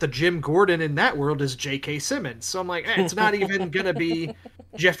Gordon, but the Jim Gordon in that world is J.K. Simmons. So I'm like, it's not even gonna be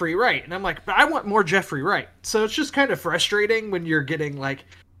Jeffrey Wright, and I'm like, but I want more Jeffrey Wright. So it's just kind of frustrating when you're getting like,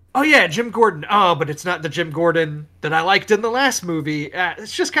 oh yeah, Jim Gordon. Oh, but it's not the Jim Gordon that I liked in the last movie.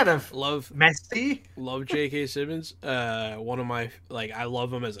 It's just kind of messy. Love J.K. Simmons. One of my I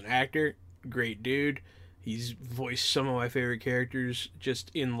love him as an actor. Great dude. He's voiced some of my favorite characters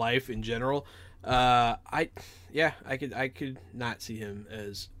just in life in general. I could not see him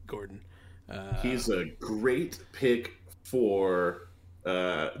as Gordon. He's a great pick for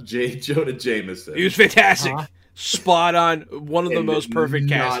J. Jonah Jameson. He was fantastic. Spot on. One of the most perfect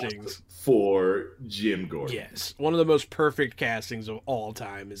castings for Jim Gordon. Yes, one of the most perfect castings of all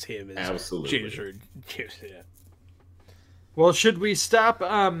time is him as absolutely James. Yeah. Well, should we stop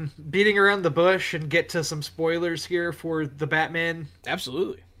beating around the bush and get to some spoilers here for the Batman?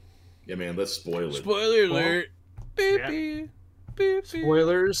 Absolutely. Yeah, man. Let's spoil it. Spoiler alert. Beep, Yeah. beep, beep.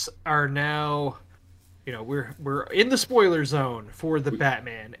 Spoilers are now. We're in the spoiler zone for the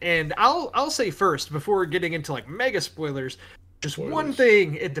Batman, and I'll say first, before getting into mega spoilers, just one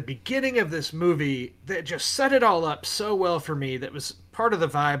thing at the beginning of this movie that just set it all up so well for me, that was part of the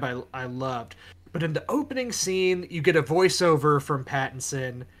vibe I loved. But in the opening scene, you get a voiceover from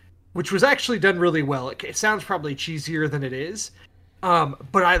Pattinson, which was actually done really well. It sounds probably cheesier than it is,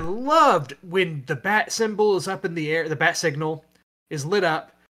 but I loved when the bat symbol is up in the air, the bat signal is lit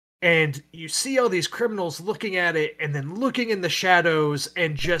up, and you see all these criminals looking at it and then looking in the shadows,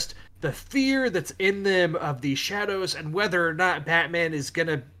 and just the fear that's in them of these shadows and whether or not Batman is going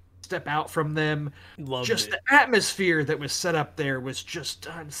to step out from them. The atmosphere that was set up there was just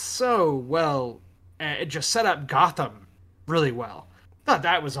done so well. It just set up Gotham really well. I thought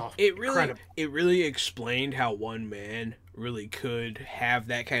that was awful. Incredible. It really explained how one man really could have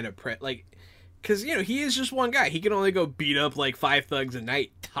that kind of because he is just one guy. He can only go beat up 5 thugs a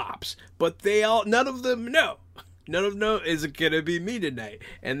night tops, but none of them know. None of them know, is it gonna be me tonight?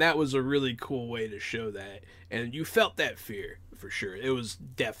 And that was a really cool way to show that, and you felt that fear for sure. It was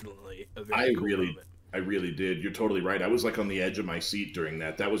definitely a very cool moment. I really did. You're totally right. I was on the edge of my seat during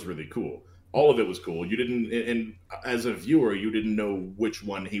that. That was really cool. All of it was cool. You didn't, and as a viewer, you didn't know which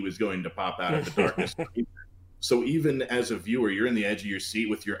one he was going to pop out of the darkness. So even as a viewer, you're in the edge of your seat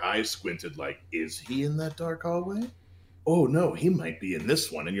with your eyes squinted, is he in that dark hallway? Oh no, he might be in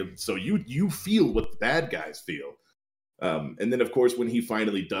this one. And you feel what the bad guys feel. And then of course, when he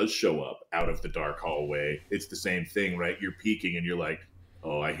finally does show up out of the dark hallway, it's the same thing, right? You're peeking and you're like,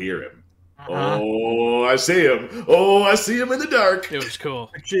 oh, I hear him. Oh, I see him. Oh, I see him in the dark. It was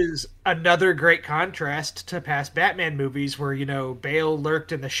cool. Which is another great contrast to past Batman movies where, Bale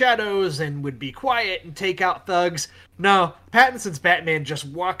lurked in the shadows and would be quiet and take out thugs. No, Pattinson's Batman just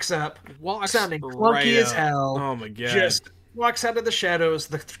walks up, sounding clunky as hell. Oh my God. Just walks out of the shadows.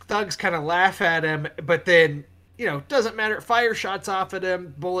 The thugs kind of laugh at him, but then, doesn't matter. Fire shots off at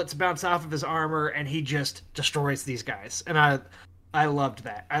him, bullets bounce off of his armor, and he just destroys these guys. And I loved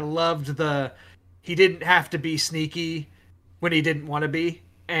that. I loved he didn't have to be sneaky when he didn't want to be,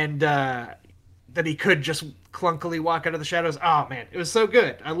 and that he could just clunkily walk out of the shadows. Oh man, it was so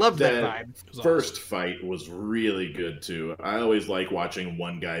good. I loved that vibe. First fight was really good too. I always like watching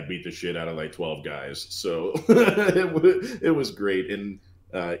one guy beat the shit out of like 12 guys, so it was great. And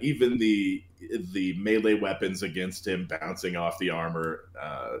even the melee weapons against him bouncing off the armor.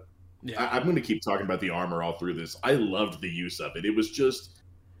 I'm going to keep talking about the armor all through this. I loved the use of it. It was just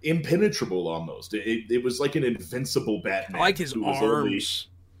impenetrable almost. It was like an invincible Batman. I liked his arms.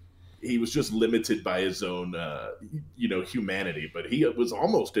 He was just limited by his own, humanity, but he was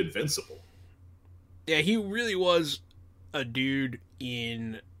almost invincible. Yeah, he really was a dude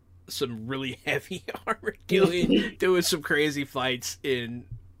in some really heavy armor, doing some crazy fights in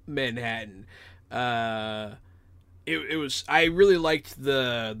Manhattan. It was. I really liked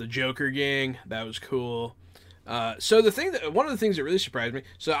the Joker gang. That was cool. So one of the things that really surprised me.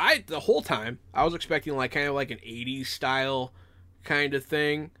 So the whole time I was expecting like kind of like an '80s style kind of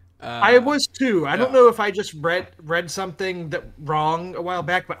thing. I was too. I don't know if I just read something that wrong a while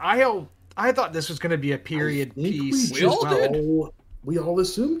back, but I thought this was going to be a period piece. We all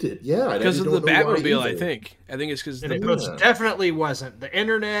assumed it. Yeah, because of the Batmobile. I think it's because it most definitely wasn't. The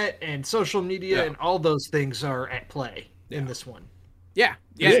internet and social media and all those things are at play in this one. Yeah.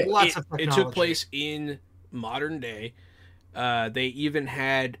 Lots of technology. It took place in modern day. They even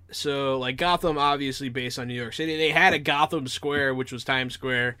had like Gotham, obviously based on New York City. They had a Gotham Square, which was Times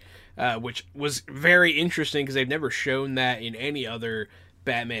Square, which was very interesting because they've never shown that in any other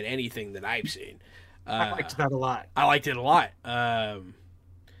Batman anything that I've seen. I liked that a lot. I liked it a lot. And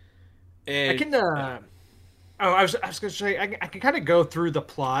I can. I was going to say I can kind of go through the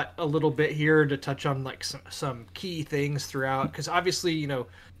plot a little bit here to touch on like some key things throughout, because obviously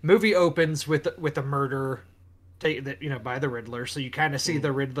movie opens with a murder. By the Riddler, so you kind of see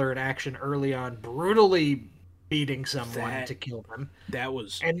the Riddler in action early on, brutally beating someone to kill them. That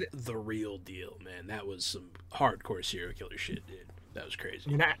was the real deal, man. That was some hardcore serial killer shit, dude. That was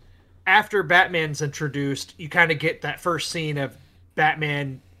crazy. After Batman's introduced, you kind of get that first scene of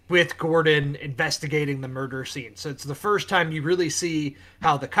Batman with Gordon investigating the murder scene. So it's the first time you really see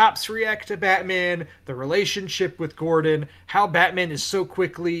how the cops react to Batman, the relationship with Gordon, how Batman is so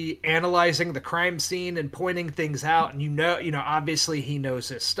quickly analyzing the crime scene and pointing things out. And obviously he knows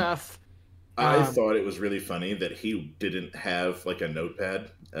his stuff. I thought it was really funny that he didn't have like a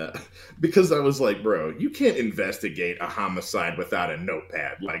notepad because I was like, bro, you can't investigate a homicide without a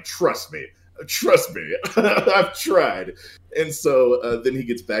notepad. Like, trust me, I've tried. And so then he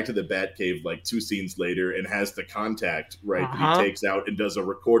gets back to the Batcave like 2 scenes later and has the contact that he takes out and does a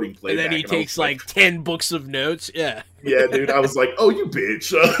recording playback. And then he takes like 10 books of notes. Yeah, dude. I was like, oh, you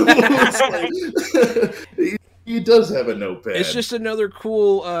bitch. He does have a notepad. It's just another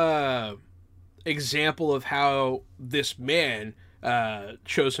cool example of how this man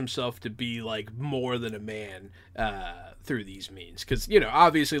shows himself to be like more than a man through these means, because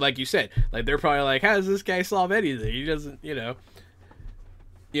obviously, like you said, like they're probably like, how does this guy solve anything? He doesn't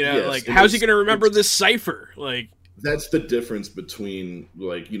like how's he gonna remember this cipher? Like, that's the difference between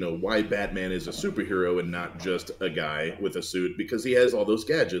like why Batman is a superhero and not just a guy with a suit, because he has all those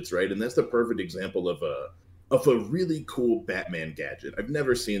gadgets, right? And that's the perfect example of a really cool Batman gadget. I've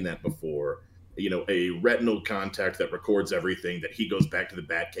never seen that before. A retinal contact that records everything that he goes back to the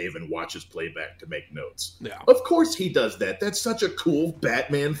Batcave and watches playback to make notes. Yeah. Of course he does that. That's such a cool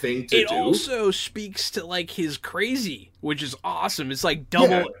Batman thing to do. It also speaks to like his crazy, which is awesome. It's like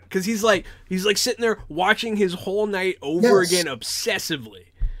double, because he's like sitting there watching his whole night over again obsessively.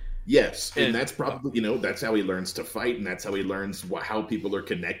 Yes, and that's probably, that's how he learns to fight, and that's how he learns how people are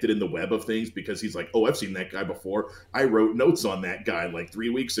connected in the web of things, because he's like, oh, I've seen that guy before. I wrote notes on that guy like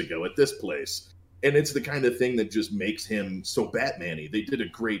 3 weeks ago at this place. And it's the kind of thing that just makes him so Batman-y. They did a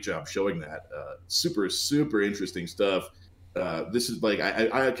great job showing that. Super, super interesting stuff. This is like,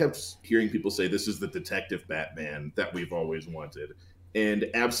 I kept hearing people say this is the detective Batman that we've always wanted. And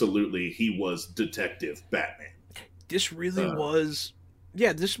absolutely, he was Detective Batman. This really was...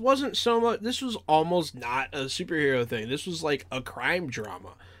 Yeah, this wasn't so much. This was almost not a superhero thing. This was like a crime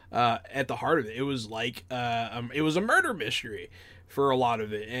drama at the heart of it. It was like it was a murder mystery for a lot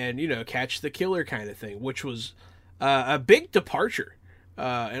of it, and catch the killer kind of thing, which was a big departure.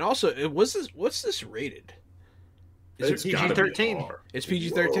 And also, what's this rated? Is it PG-13? It's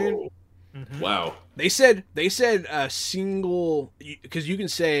PG-13. Mm-hmm. Wow. They said a single, because you can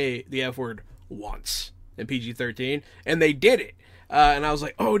say the F word once in PG-13, and they did it. And I was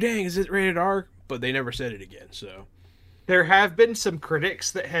like, oh, dang, is it rated R? But they never said it again, so. There have been some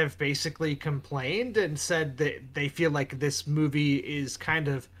critics that have basically complained and said that they feel like this movie is kind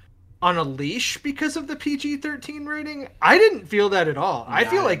of on a leash because of the PG-13 rating. I didn't feel that at all. I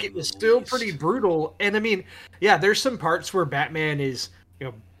feel like it was still pretty brutal. And I mean, yeah, there's some parts where Batman is,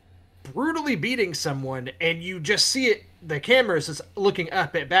 brutally beating someone, and you just see it. The camera is looking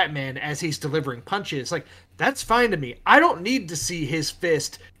up at Batman as he's delivering punches. Like, that's fine to me. I don't need to see his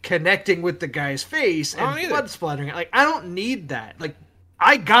fist connecting with the guy's face and blood splattering. Like, I don't need that. Like,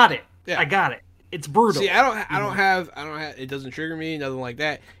 I got it. Yeah. I got it. It's brutal. See, I don't have. It doesn't trigger me. Nothing like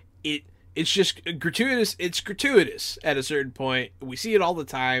that. It's just gratuitous. It's gratuitous at a certain point. We see it all the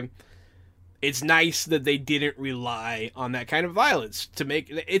time. It's nice that they didn't rely on that kind of violence to make.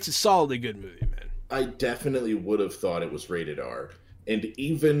 It's a solidly good movie, man. I definitely would have thought it was rated R. And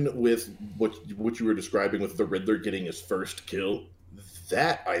even with what you were describing with the Riddler getting his first kill,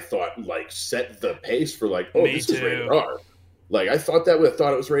 that I thought set the pace for this is rated R. I thought it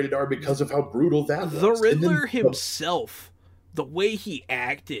was rated R because of how brutal that was. The Riddler himself, the way he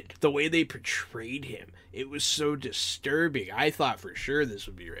acted, the way they portrayed him, it was so disturbing. I thought for sure this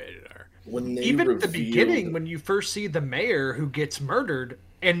would be rated R. Even at the beginning, when you first see the mayor who gets murdered,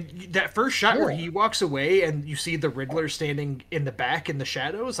 and that first shot where he walks away and you see the Riddler standing in the back in the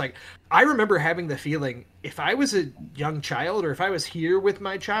shadows, I remember having the feeling, if I was a young child or if I was here with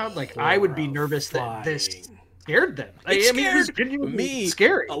my child, I would be nervous that this scared them. It scared me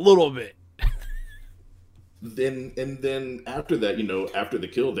scary a little bit. Then after that, after the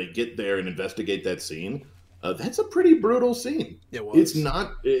kill, they get there and investigate that scene. That's a pretty brutal scene. It was.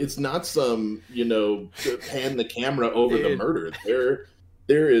 It's not some, pan the camera over the murder.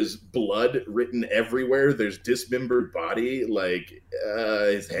 There is blood written everywhere. There's dismembered body.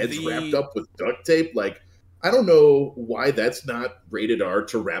 His head's wrapped up with duct tape. I don't know why that's not rated R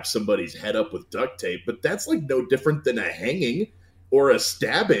to wrap somebody's head up with duct tape, but that's no different than a hanging or a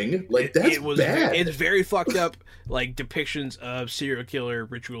stabbing. That's bad. It's very fucked up, depictions of serial killer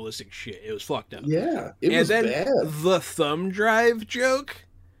ritualistic shit. It was fucked up. Yeah, it was bad. The thumb drive joke.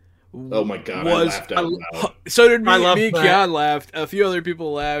 Oh my god, I laughed out loud. So did me. Me and Keon laughed. A few other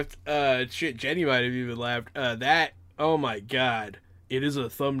people laughed. Jenny might have even laughed. Oh my god, it is a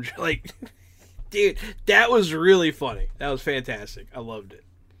thumb drive. Dude, that was really funny. That was fantastic. I loved it.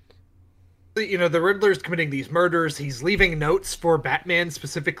 The Riddler's committing these murders. He's leaving notes for Batman,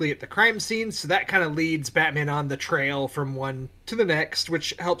 specifically at the crime scene. So that kind of leads Batman on the trail from one to the next,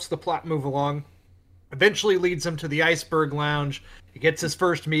 which helps the plot move along. Eventually leads him to the Iceberg Lounge. He gets his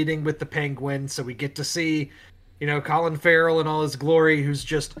first meeting with the Penguin. So we get to see, Colin Farrell in all his glory, who's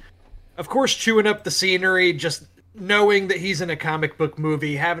just, of course, chewing up the scenery, just knowing that he's in a comic book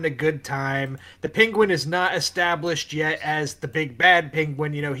movie, having a good time. The Penguin is not established yet as the big bad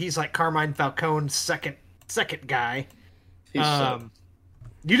Penguin. He's like Carmine Falcone's second guy. You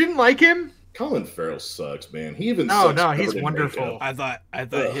didn't like him? Colin Farrell sucks, man. He even he's wonderful. I thought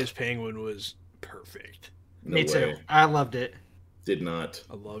his Penguin was perfect. Me too. I loved it. Did not.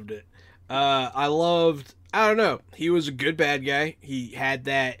 I loved it. I don't know. He was a good bad guy. He had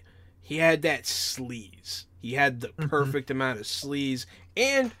that sleaze. He had the perfect amount of sleaze.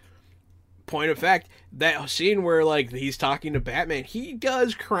 And, point of fact, that scene where, he's talking to Batman, he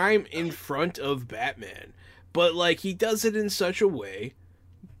does crime in front of Batman. But, he does it in such a way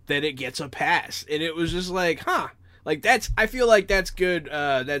that it gets a pass. And it was just I feel like that's good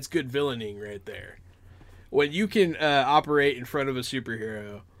villaining right there. When you can operate in front of a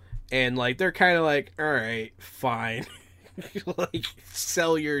superhero, and, they're kind of all right, fine.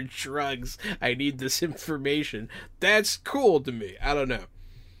 Sell your drugs. I need this information. That's cool to me. I don't know.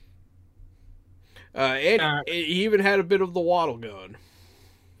 And he even had a bit of the waddle going.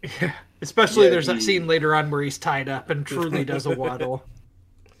 Yeah, especially there's that scene later on where he's tied up and truly does a waddle.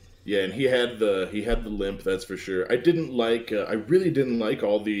 Yeah, and he had the limp. That's for sure. I really didn't like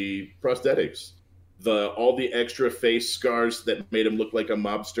all the prosthetics. All the extra face scars that made him look like a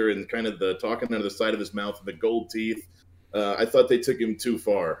mobster, and kind of the talking out of the side of his mouth and the gold teeth. I thought they took him too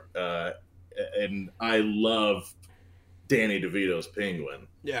far, and I love Danny DeVito's Penguin.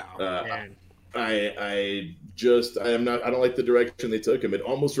 Yeah, I don't like the direction they took him. It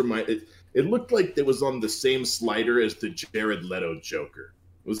almost it looked like it was on the same slider as the Jared Leto Joker.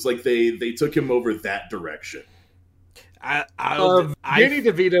 It was like they took him over that direction. Danny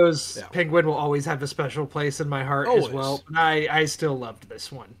DeVito's Penguin will always have a special place in my heart as well. I still loved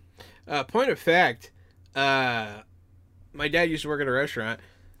this one. Point of fact, my dad used to work at a restaurant.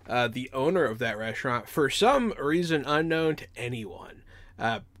 The owner of that restaurant, for some reason unknown to anyone,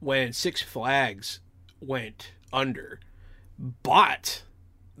 when Six Flags went under, bought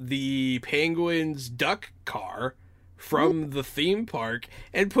the Penguin's duck car from the theme park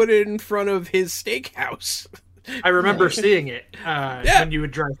and put it in front of his steakhouse. I remember seeing it when you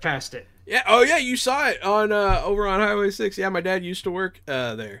would drive past it. Yeah. Oh yeah, you saw it on over on Highway 6. Yeah, my dad used to work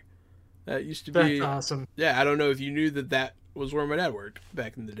there. That used to be That's awesome. Yeah, I don't know if you knew that was where my dad worked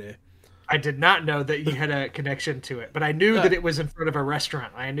back in the day. I did not know that you had a connection to it, but I knew that it was in front of a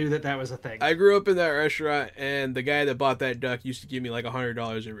restaurant. I knew that was a thing. I grew up in that restaurant, and the guy that bought that duck used to give me like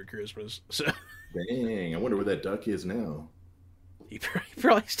 $100 every Christmas. So, dang, I wonder where that duck is now. He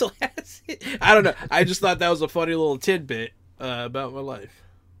probably still has it. I don't know. I just thought that was a funny little tidbit about my life.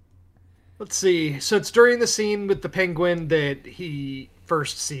 Let's see. So it's during the scene with the penguin that he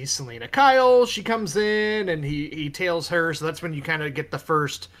first sees Selena Kyle. She comes in, and he tails her. So that's when you kind of get the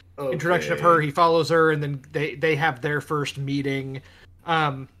first introduction of her. He follows her, and then they have their first meeting.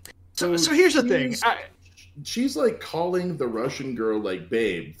 So here's the thing. She's like calling the Russian girl like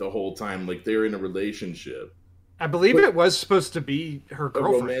babe the whole time, like they're in a relationship. I believe it was supposed to be her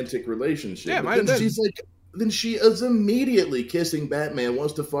girlfriend. A romantic relationship. Yeah, but then she's like, then she is immediately kissing Batman,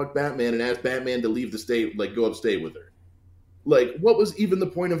 wants to fuck Batman, and asks Batman to leave the state, like go upstate with her. Like, what was even the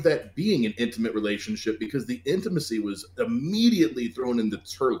point of that being an intimate relationship? Because the intimacy was immediately thrown in the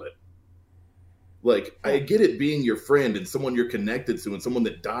toilet. Like, I get it being your friend and someone you're connected to and someone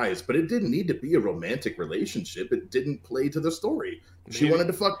that dies, but it didn't need to be a romantic relationship. It didn't play to the story. She wanted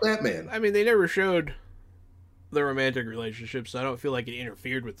to fuck Batman. I mean, they never showed the romantic relationship, so I don't feel like it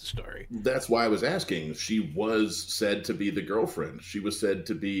interfered with the story. That's why I was asking. She was said to be the girlfriend. She was said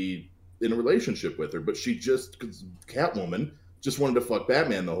to be in a relationship with her, but she just, because Catwoman just wanted to fuck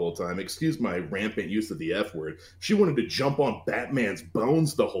Batman the whole time. Excuse my rampant use of the F word. She wanted to jump on Batman's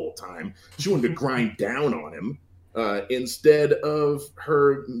bones the whole time. She wanted to grind down on him instead of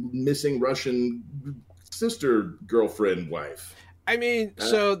her missing Russian sister, girlfriend, wife. I mean,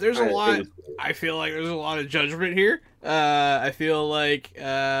 so there's a lot. I feel like there's a lot of judgment here. I feel like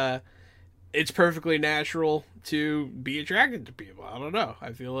it's perfectly natural to be attracted to people. I don't know.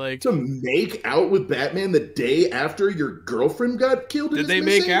 I feel like to make out with Batman the day after your girlfriend got killed. Did they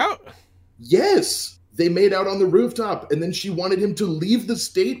make out? Yes, they made out on the rooftop, and then she wanted him to leave the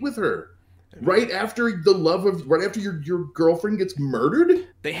state with her. Right after your girlfriend gets murdered.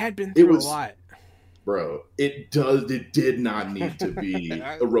 They had been through a lot. Bro, it did not need to be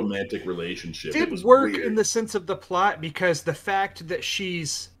a romantic relationship. It was work weird in the sense of the plot, because the fact that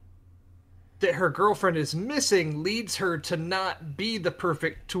her girlfriend is missing leads her to not be the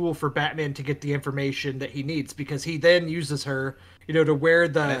perfect tool for Batman to get the information that he needs, because he then uses her, to wear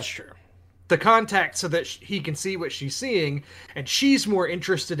That's true. the contact so that he can see what she's seeing, and she's more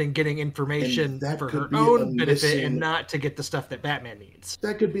interested in getting information for her own benefit and not to get the stuff that Batman needs.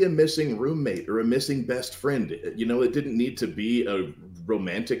 That could be a missing roommate or a missing best friend. It didn't need to be a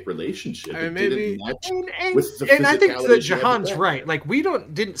romantic relationship. I mean, maybe, and I think that Jahan's right. Like, we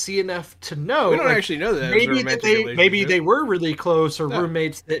didn't see enough to know. We don't actually know that. Maybe they were really close, or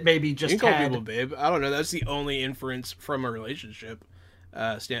roommates that maybe just call people babe. I don't know. That's the only inference from a relationship.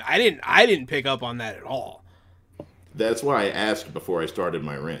 Stan, I didn't pick up on that at all. That's why I asked before I started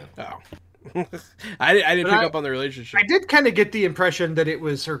my rant. Oh, I didn't pick up on the relationship. I did kind of get the impression that it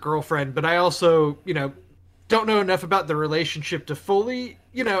was her girlfriend, but I also, don't know enough about the relationship to fully,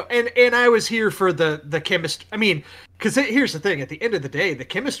 and I was here for the chemistry. I mean, because here's the thing: at the end of the day, the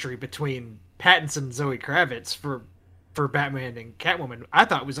chemistry between Pattinson and Zoe Kravitz for Batman and Catwoman, I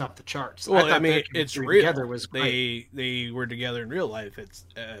thought was off the charts. Well, I mean, it's real. Together was great. They were together in real life. It's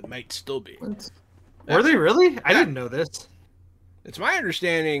might still be. Were they really? I didn't know this. It's my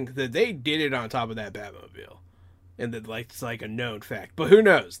understanding that they did it on top of that Batmobile, and that it's like a known fact. But who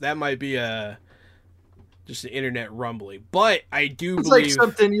knows? That might be just an internet rumbling. But I do believe like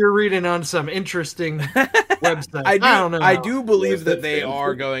something you're reading on some interesting website. I don't know. I do believe that they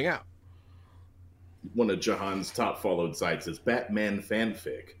are going out. One of Jahan's top followed sites is Batman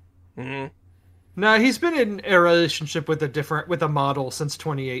Fanfic. Mm-hmm. No, he's been in a relationship with a model since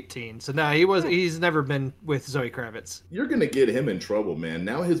 2018. So no, he's never been with Zoe Kravitz. You're gonna get him in trouble, man.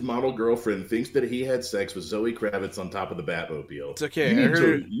 Now his model girlfriend thinks that he had sex with Zoe Kravitz on top of the Batmobile. It's okay. I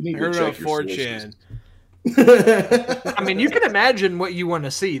heard on 4chan. I mean, you can imagine what you want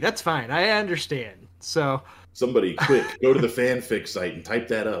to see. That's fine. I understand. So somebody quick, go to the fanfic site and type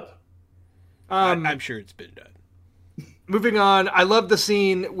that up. I'm sure it's been done. Moving on, I love the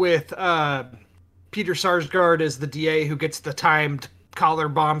scene with Peter Sarsgaard as the DA who gets the timed collar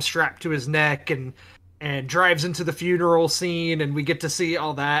bomb strapped to his neck and drives into the funeral scene, and we get to see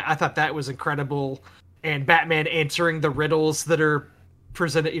all that. I thought that was incredible. And Batman answering the riddles that are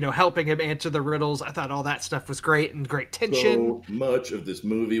presented, helping him answer the riddles. I thought all that stuff was great and great tension. So much of this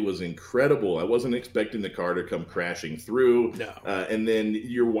movie was incredible. I wasn't expecting the car to come crashing through. No. And then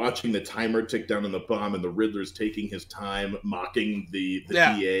you're watching the timer tick down on the bomb, and the Riddler's taking his time, mocking the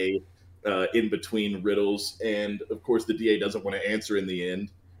DA in between riddles. And, of course, the DA doesn't want to answer in the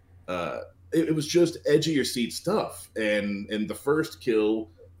end. It was just edge of your seat stuff. And the first kill,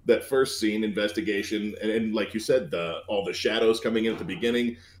 that first scene, investigation, and like you said, all the shadows coming in at the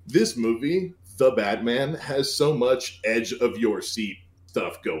beginning. This movie, The Batman, has so much edge of your seat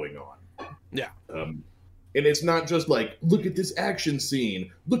stuff going on. Yeah. And it's not just like, look at this action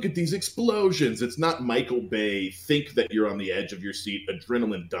scene, look at these explosions. It's not Michael Bay, think that you're on the edge of your seat,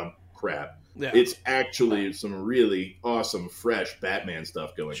 adrenaline dump crap. Yeah. It's actually some really awesome, fresh Batman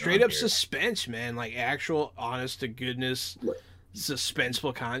stuff going on. Straight up here. suspense, man. Like actual, honest to goodness,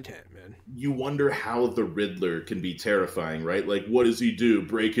 suspenseful content, man. You wonder how the Riddler can be terrifying, right? Like, what does he do?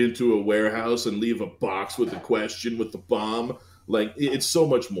 Break into a warehouse and leave a box with a question with the bomb? Like, it's so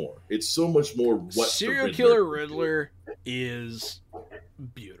much more. It's so much more what Serial Killer Riddler is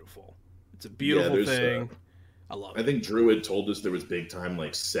beautiful. It's a beautiful thing. I love it. I think Drew had told us there was big time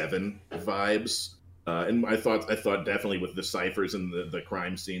like Seven vibes, and I thought definitely with the ciphers and the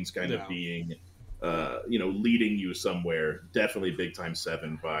crime scenes kind of being, leading you somewhere. Definitely big time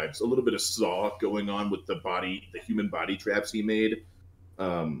Seven vibes. A little bit of Saw going on with the human body traps he made.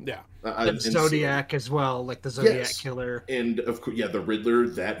 And Zodiac as well, like the Zodiac killer. And of course, the Riddler.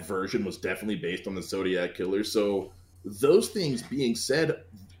 That version was definitely based on the Zodiac killer. So those things being said,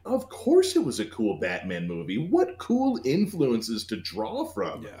 of course it was a cool Batman movie. What cool influences to draw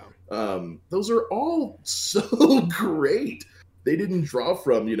from. Those are all so great. They didn't draw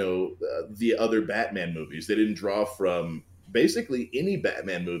from, the other Batman movies. They didn't draw from basically any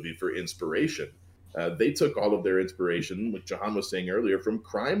Batman movie for inspiration. They took all of their inspiration, like Jahan was saying earlier, from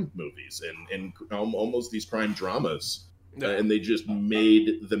crime movies and almost these crime dramas. And they just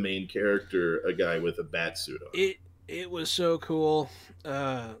made the main character a guy with a bat suit on. It was so cool.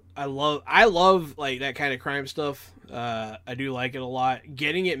 I love like that kind of crime stuff. I do like it a lot.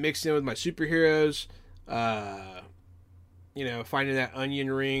 Getting it mixed in with my superheroes, finding that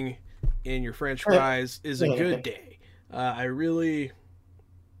onion ring in your French fries is a good day.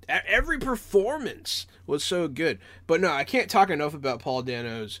 Every performance was so good. But no, I can't talk enough about Paul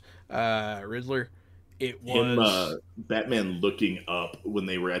Dano's Riddler. It was Batman looking up when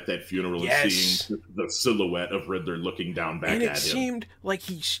they were at that funeral and seeing the silhouette of Riddler looking down back at him. And it seemed like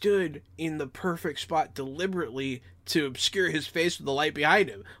he stood in the perfect spot deliberately to obscure his face with the light behind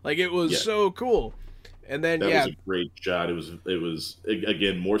him. Like, it was so cool. And then, that was a great shot. It was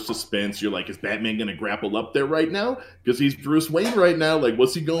again, more suspense. You're like, is Batman going to grapple up there right now? Because he's Bruce Wayne right now. Like,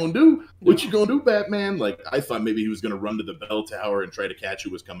 what's he going to do? What you going to do, Batman? Like, I thought maybe he was going to run to the bell tower and try to catch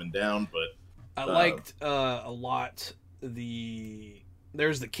who was coming down, but... I liked a lot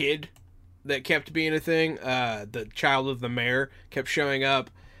there's the kid that kept being a thing. The child of the mayor kept showing up.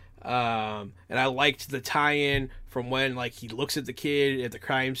 And I liked the tie-in from when like he looks at the kid at the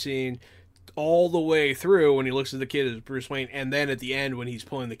crime scene all the way through when he looks at the kid as Bruce Wayne, and then at the end when he's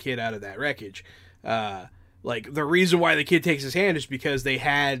pulling the kid out of that wreckage. Like the reason why the kid takes his hand is because they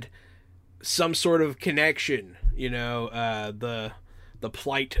had some sort of connection, the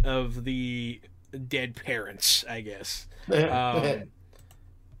plight of the dead parents, I guess.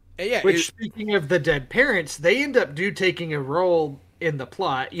 Speaking of the dead parents, they end up taking a role in the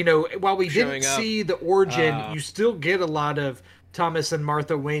plot. While we didn't see the origin, you still get a lot of Thomas and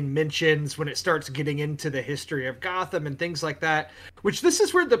Martha Wayne mentions when it starts getting into the history of Gotham and things like that, which this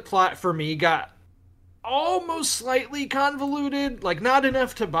is where the plot for me got almost slightly convoluted, like not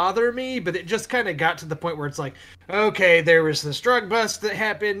enough to bother me, but it just kind of got to the point where it's like, okay, there was this drug bust that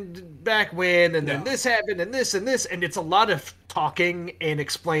happened back when, and then this happened, and this, and it's a lot of talking and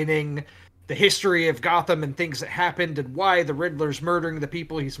explaining the history of Gotham and things that happened and why the Riddler's murdering the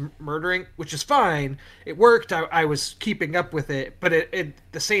people he's murdering, which is fine. It worked. I was keeping up with it, but at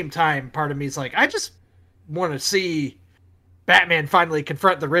the same time, part of me is like, I just want to see Batman finally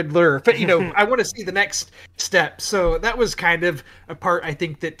confront the Riddler. I want to see the next step. So that was kind of a part, I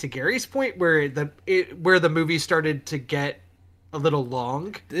think, that to Gary's point, where the movie started to get a little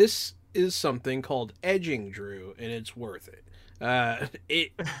long. This is something called edging, Drew, and it's worth it.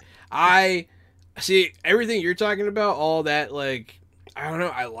 I see everything you're talking about, all that, like, I don't know,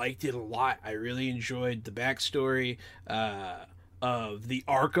 I liked it a lot. I really enjoyed the backstory of the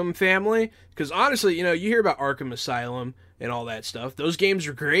Arkham family, because honestly, you hear about Arkham Asylum and all that stuff. Those games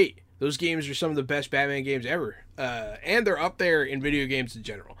are great. Those games are some of the best Batman games ever. And they're up there in video games in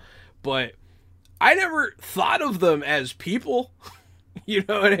general. But I never thought of them as people. You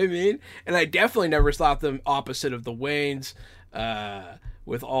know what I mean? And I definitely never thought them opposite of the Waynes,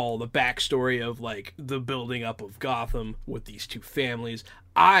 with all the backstory of like the building up of Gotham with these two families.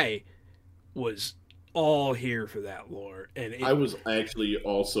 I was all here for that lore, and I was actually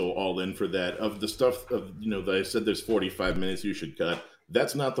also all in for that. Of the stuff of that I said there's 45 minutes you should cut.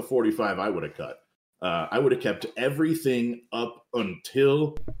 That's not the 45 I would have cut. I would have kept everything up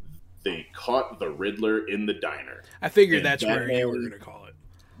until they caught the Riddler in the diner. I figured that's where you were going to call it.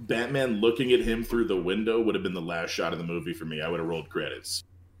 Batman looking at him through the window would have been the last shot of the movie for me. I would have rolled credits.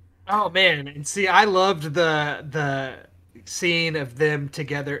 Oh man, and see, I loved the scene of them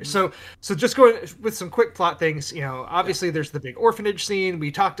together. So just going with some quick plot things. Obviously there's the big orphanage scene.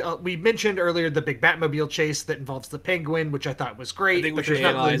 We mentioned earlier the big Batmobile chase that involves the Penguin, which I thought was great. I think we should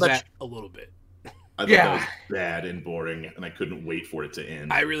analyze that a little bit. I thought that was bad and boring, and I couldn't wait for it to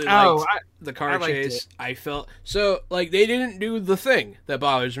end. I really liked the car chase. I felt so like they didn't do the thing that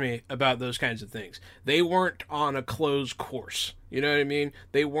bothers me about those kinds of things. They weren't on a closed course. You know what I mean?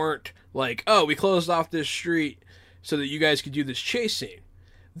 They weren't like, oh, we closed off this street so that you guys could do this chase scene.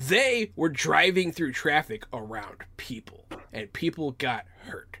 They were driving through traffic around people, and people got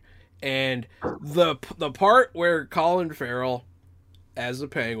hurt. And the part where Colin Farrell, as the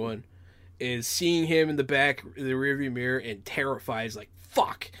Penguin, is seeing him in the back, in the rearview mirror, and terrifies, like,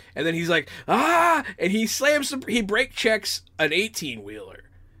 fuck. And then he's like, ah! And he brake checks an 18-wheeler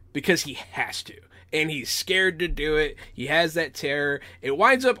because he has to. And he's scared to do it. He has that terror. It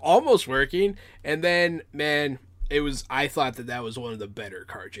winds up almost working. And then, man, I thought that was one of the better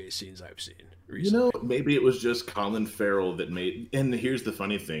car chase scenes I've seen recently. Maybe it was just Colin Farrell that made, and here's the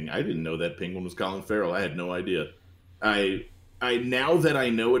funny thing. I didn't know that Penguin was Colin Farrell. I had no idea. Now that I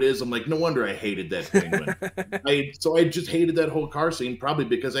know it is, I'm like, no wonder I hated that Penguin. So I just hated that whole car scene, probably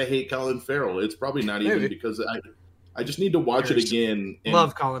because I hate Colin Farrell. It's probably not even because I just need to watch it again.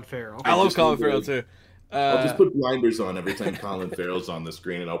 Love Colin Farrell. I love Colin Farrell too. I'll just put blinders on every time Colin Farrell's on the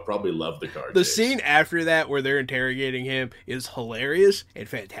screen, and I'll probably love the car. The scene after that where they're interrogating him is hilarious and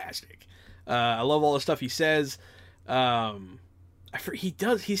fantastic. I love all the stuff he says.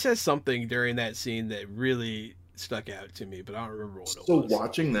 He says something during that scene that really stuck out to me, but I don't remember what it was. So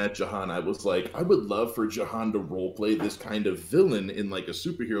watching that, Jahan, I was like, I would love for Jahan to roleplay this kind of villain in like a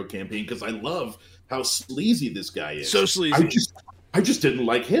superhero campaign, because I love how sleazy this guy is. So sleazy. I just didn't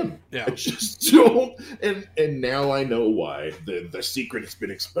like him. Yeah. I just don't. And now I know why. The secret has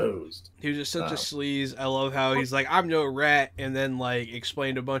been exposed. He was just such a sleaze. I love how he's like, I'm no rat, and then like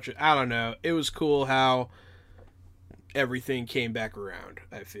explained a bunch of, I don't know. It was cool how everything came back around,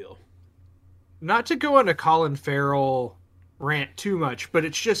 I feel. Not to go on a Colin Farrell rant too much, but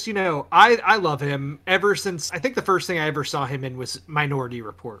it's just, I love him ever since, I think the first thing I ever saw him in was Minority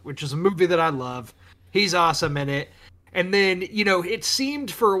Report, which is a movie that I love. He's awesome in it. And then, it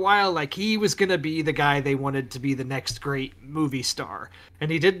seemed for a while like he was going to be the guy they wanted to be the next great movie star. And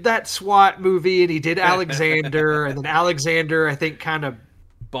he did that SWAT movie, and he did Alexander, and then Alexander, I think, kind of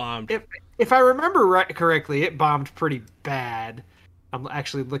bombed. If I remember correctly, it bombed pretty bad. I'm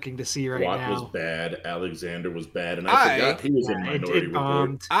actually looking to see right now. SWAT was bad, Alexander was bad, and I forgot he was in Minority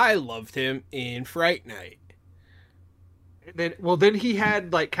Report. I loved him in Fright Night. Then he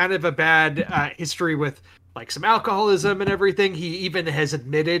had like kind of a bad history with like some alcoholism and everything. He even has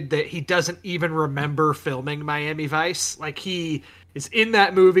admitted that he doesn't even remember filming Miami Vice. Like, he is in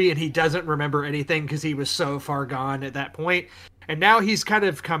that movie and he doesn't remember anything because he was so far gone at that point. And now he's kind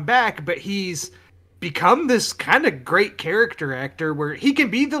of come back, but he's become this kind of great character actor where he can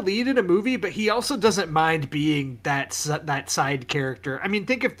be the lead in a movie, but he also doesn't mind being that side character. I mean,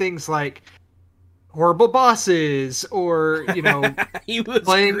 think of things like Horrible Bosses, or, he was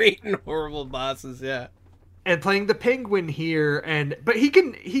great in Horrible Bosses, yeah. And playing the Penguin here, but he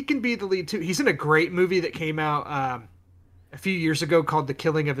can be the lead too. He's in a great movie that came out a few years ago called The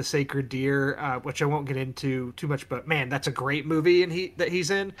Killing of a Sacred Deer, which I won't get into too much, but man, that's a great movie that he's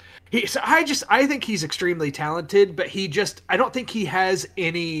in. I think he's extremely talented, but I don't think he has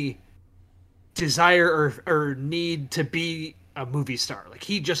any desire or need to be a movie star. Like,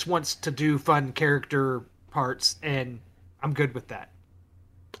 he just wants to do fun character parts, and I'm good with that.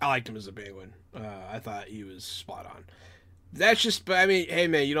 I liked him as a Penguin. I thought he was spot on. That's just, I mean, hey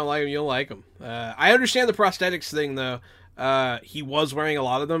man, you don't like him, you don't like him. I understand the prosthetics thing though. He was wearing a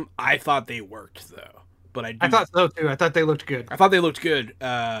lot of them. I thought they worked though, but I thought so too. I thought they looked good.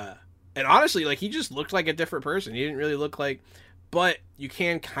 And honestly, like, he just looked like a different person. He didn't really look like, but you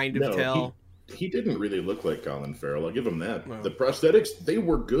can kind of tell. He didn't really look like Colin Farrell. I'll give him that. No. The prosthetics, they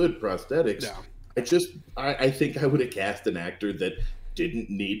were good prosthetics. No. I think I would have cast an actor that didn't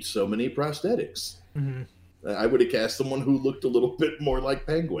need so many prosthetics. Mm-hmm. I would have cast someone who looked a little bit more like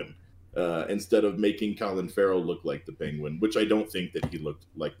Penguin. Instead of making Colin Farrell look like the Penguin, which I don't think that he looked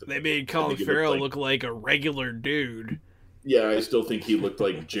like the They Penguin. made Colin Farrell look like a regular dude. Yeah, I still think he looked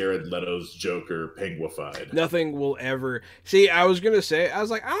like Jared Leto's Joker penguified. Nothing will ever... See, I was going to say, I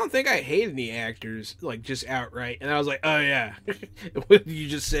was like, I don't think I hate any actors, like, just outright. And I was like, oh, yeah. What you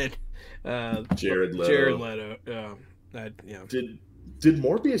just said. Jared Leto. Jared Leto. Yeah. Did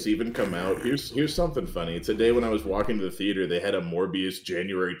Morbius even come out? Here's something funny. Today when I was walking to the theater, they had a Morbius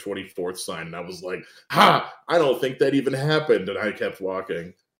January 24th sign, and I was like, ha! I don't think that even happened, and I kept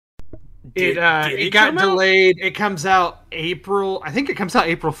walking. It got delayed. It comes out April. I think it comes out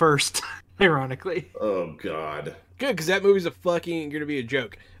April 1st, ironically. Oh, God. Good, because that movie's going to be a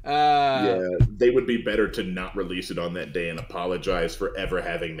joke. Yeah, they would be better to not release it on that day and apologize for ever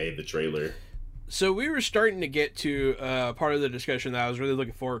having made the trailer. So we were starting to get to part of the discussion that I was really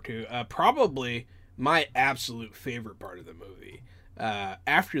looking forward to. Probably my absolute favorite part of the movie,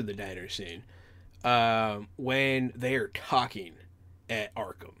 after the diner scene, when they are talking at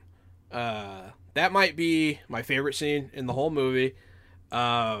Arkham. That might be my favorite scene in the whole movie.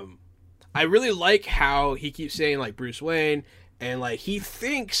 I really like how he keeps saying, like, Bruce Wayne, and, like, he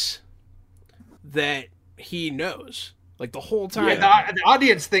thinks that he knows. Like, the whole time. Yeah, the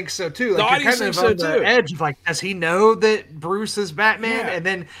audience thinks so, too. Like, the audience thinks so, too. The edge of, like, does he know that Bruce is Batman? Yeah. And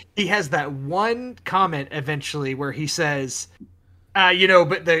then he has that one comment eventually where he says, but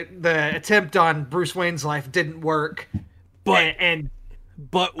the attempt on Bruce Wayne's life didn't work. But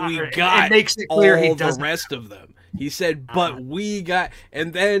we got it makes it clear all the rest of them. He said, but we got...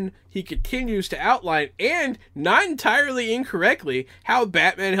 And then he continues to outline, and not entirely incorrectly, how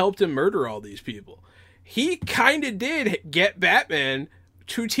Batman helped him murder all these people. He kind of did get Batman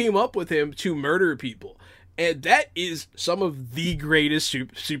to team up with him to murder people. And that is some of the greatest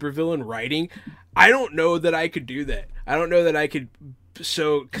supervillain writing. I don't know that I could do that. I don't know that I could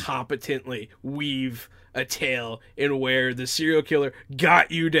so competently weave a tale in where the serial killer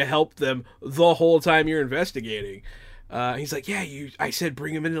got you to help them the whole time you're investigating. He's like, yeah, I said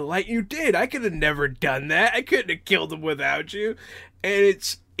bring him into the light. You did. I could have never done that. I couldn't have killed him without you.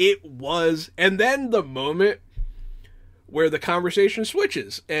 And and then the moment where the conversation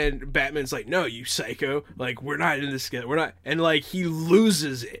switches and Batman's like, no, you psycho. Like, we're not in this together. We're not. And, like, he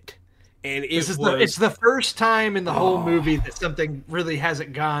loses it. And it's the first time in the whole movie that something really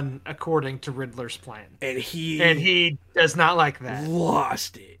hasn't gone according to Riddler's plan. And he does not like that.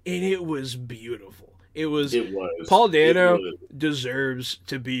 Lost it. And it was beautiful. It was. Paul Dano deserves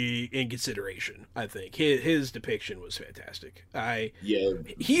to be in consideration, I think. His depiction was fantastic.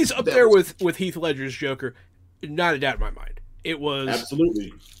 He's up there with Heath Ledger's Joker, not a doubt in my mind. It was...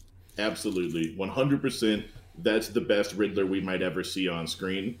 Absolutely. 100%. That's the best Riddler we might ever see on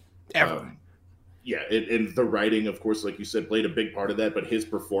screen. Ever. And the writing, of course, like you said, played a big part of that, but his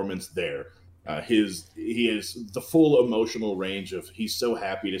performance there, he is the full emotional range of he's so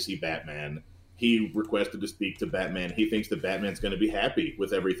happy to see Batman. He requested to speak to Batman. He thinks that Batman's going to be happy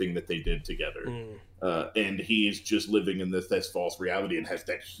with everything that they did together. And he's just living in this false reality and has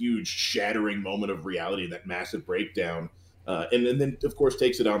that huge shattering moment of reality, that massive breakdown. And then, of course,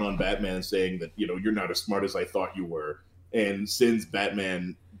 takes it out on Batman saying that, you're not as smart as I thought you were, and sends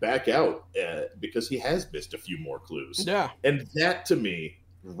Batman back out because he has missed a few more clues. Yeah. And that, to me,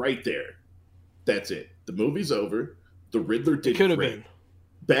 right there, that's it. The movie's over. The Riddler did great.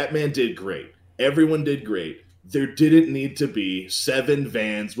 Batman did great. Everyone did great. There didn't need to be 7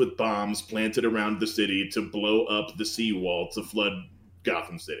 vans with bombs planted around the city to blow up the seawall to flood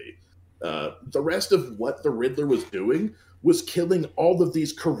Gotham City. The rest of what the Riddler was doing was killing all of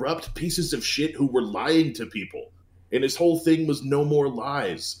these corrupt pieces of shit who were lying to people. And his whole thing was no more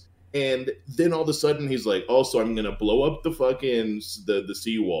lies. And then all of a sudden he's like, also, I'm going to blow up the fucking the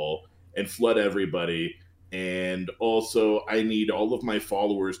seawall and flood everybody. And also, I need all of my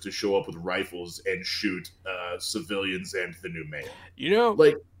followers to show up with rifles and shoot civilians and the new mayor.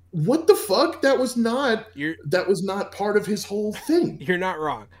 Like, what the fuck? That was not part of his whole thing. You're not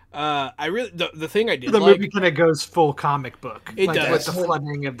wrong. The thing I did the movie kind of goes full comic book. It does. With the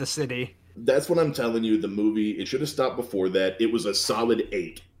flooding of the city. That's what I'm telling you. The movie, it should have stopped before that. It was a solid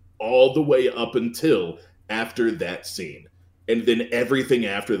 8 all the way up until after that scene. And then everything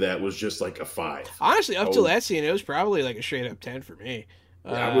after that was just like a 5. Honestly, up till that scene, it was probably like a straight up 10 for me.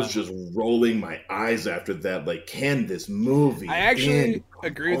 I was just rolling my eyes after that. Like, can this movie? I actually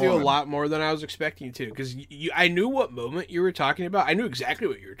agree with you a lot more than I was expecting to, because I knew what moment you were talking about. I knew exactly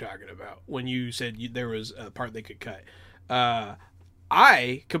what you were talking about when you said there was a part they could cut.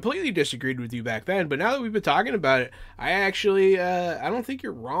 I completely disagreed with you back then, but now that we've been talking about it, I actually I don't think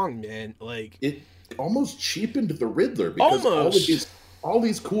you're wrong, man. Like almost cheapened the Riddler because all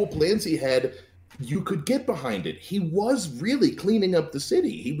these cool plans he had, you could get behind it. He was really cleaning up the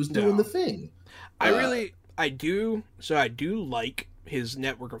city. He was doing the thing. I do like his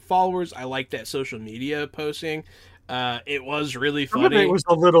network of followers. I like that social media posting. It was really funny. Some of it was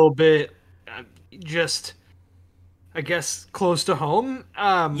a little bit just, I guess, close to home.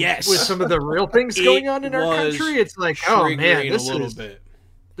 Yes, with some of the real things going on in our country, it's like, oh man,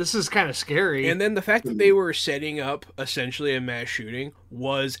 this is kind of scary. And then the fact that they were setting up essentially a mass shooting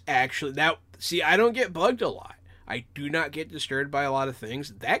was actually that. See, I don't get bugged a lot. I do not get disturbed by a lot of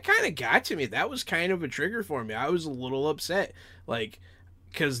things. That kind of got to me. That was kind of a trigger for me. I was a little upset, like,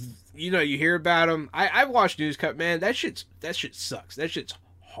 because you hear about them. I've watched News Cut, man. That shit sucks. That shit's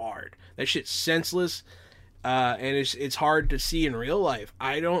hard. That shit's senseless, and it's hard to see in real life.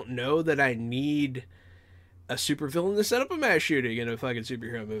 I don't know that I need a supervillain to set up a mass shooting in a fucking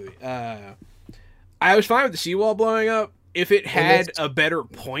superhero movie. I was fine with the seawall blowing up if it had a better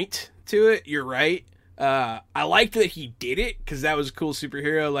point to it. You're right. I liked that he did it because that was a cool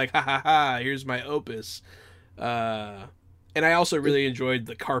superhero. Like, ha ha ha! Here's my opus. And I also really enjoyed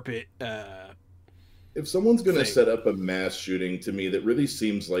the carpet. If someone's going to set up a mass shooting, to me, that really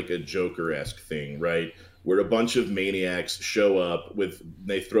seems like a Joker-esque thing, right? Where a bunch of maniacs show up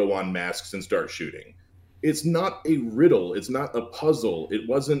they throw on masks and start shooting. It's not a riddle. It's not a puzzle. It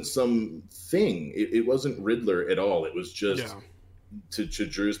wasn't some thing. It wasn't Riddler at all. It was just, to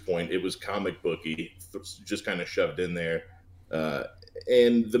Drew's point, it was comic booky, just kind of shoved in there.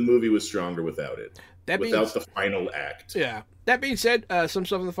 And the movie was stronger without it. Without the final act. Yeah. That being said, some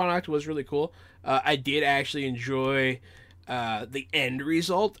stuff in the final act was really cool. I did actually enjoy the end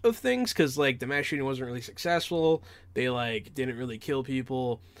result of things because, like, the mass shooting wasn't really successful. They, like, didn't really kill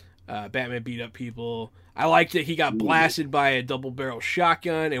people. Batman beat up people. I liked that he got blasted by a double-barrel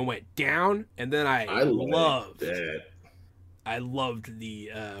shotgun and went down. And then I loved that. I loved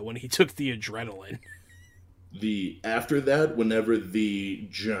the when he took the adrenaline. After that, whenever the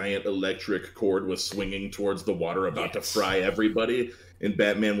giant electric cord was swinging towards the water about to fry everybody, and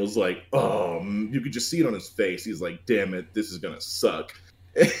Batman was like, oh, you could just see it on his face. He's like, damn it, this is going to suck.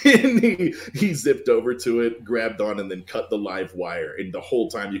 And he zipped over to it, grabbed on, and then cut the live wire. And the whole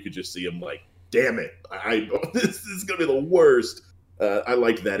time you could just see him like, damn it, this is going to be the worst. I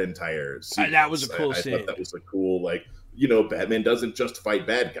liked that entire sequence. That was a cool scene. I thought that was a cool, like, Batman doesn't just fight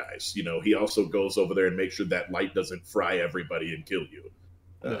bad guys. He also goes over there and makes sure that light doesn't fry everybody and kill you.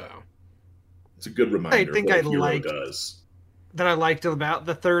 It's a good reminder of what a hero does. That I liked about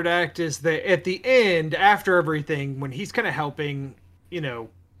the third act is that at the end, after everything, when he's kind of helping,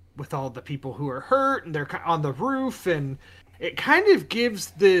 with all the people who are hurt and they're on the roof, and it kind of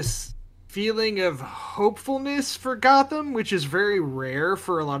gives this feeling of hopefulness for Gotham, which is very rare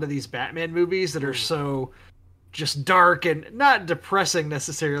for a lot of these Batman movies that are so just dark and not depressing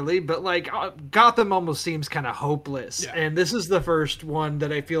necessarily, but like Gotham almost seems kind of hopeless. Yeah. And this is the first one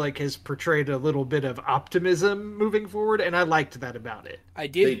that I feel like has portrayed a little bit of optimism moving forward, and I liked that about it.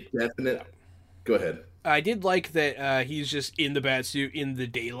 Go ahead. I did like that he's just in the Batsuit in the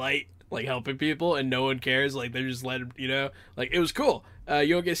daylight, like helping people, and no one cares. Like they just let him, like it was cool. You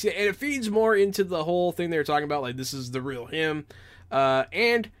don't get to see it, and it feeds more into the whole thing they were talking about. Like this is the real him,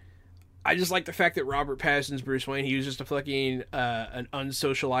 and I just like the fact that Robert Pattinson's Bruce Wayne, he was just a fucking an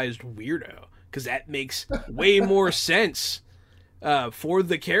unsocialized weirdo, because that makes way more sense for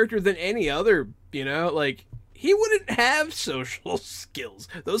the character than any other. Like he wouldn't have social skills;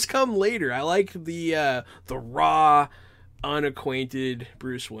 those come later. I like the raw, unacquainted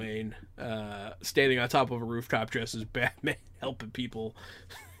Bruce Wayne standing on top of a rooftop dressed as Batman, helping people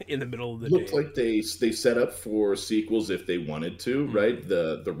in the middle of the day. Looked like they set up for sequels if they wanted to, right?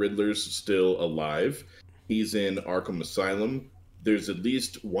 The Riddler's still alive. He's in Arkham Asylum. There's at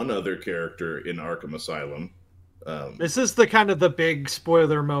least one other character in Arkham Asylum. This is the kind of the big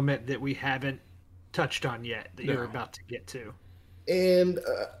spoiler moment that we haven't touched on yet that you're about to get to. And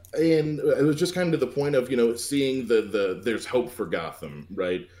it was just kind of the point of, seeing the there's hope for Gotham,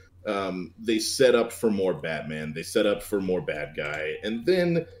 right? They set up for more Batman. They set up for more bad guy. And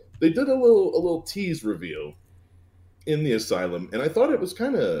then they did a little tease reveal in the asylum. And I thought it was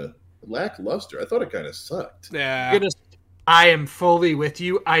kind of lackluster. I thought it kind of sucked. Yeah. I am fully with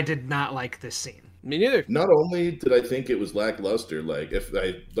you. I did not like this scene. Me neither. Not only did I think it was lackluster, like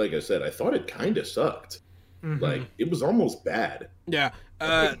I said, I thought it kind of sucked. Mm-hmm. Like it was almost bad. Yeah.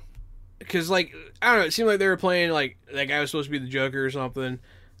 Because I don't know, it seemed like they were playing like that guy was supposed to be the Joker or something.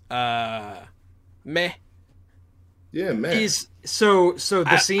 Meh. Yeah, meh. So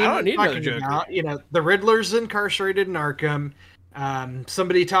the scene I don't need another Joker. About, the Riddler's incarcerated in Arkham.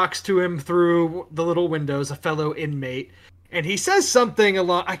 Somebody talks to him through the little windows, a fellow inmate, and he says something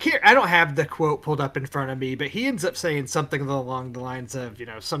along. I don't have the quote pulled up in front of me, but he ends up saying something along the lines of,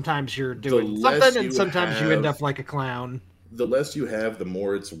 sometimes you're doing something and sometimes you end up like a clown. The less you have, the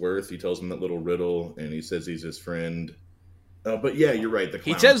more it's worth. He tells him that little riddle, and he says he's his friend. But yeah, you're right.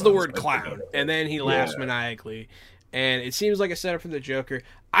 He says the word clown, and then he laughs maniacally. And it seems like a setup for the Joker.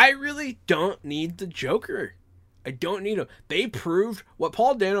 I really don't need the Joker. I don't need him. They proved, what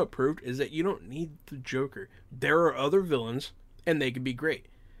Paul Dano proved is that you don't need the Joker. There are other villains, and they could be great.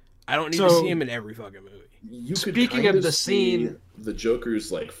 I don't need to see him in every fucking movie. Speaking of the scene, the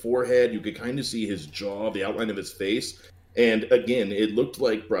Joker's forehead, you could kind of see his jaw, the outline of his face. And again, it looked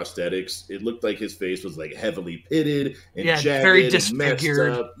like prosthetics. It looked like his face was heavily pitted and jagged, very disfigured. And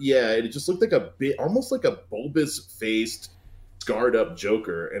messed up. Yeah, it just looked like almost like a bulbous-faced, scarred-up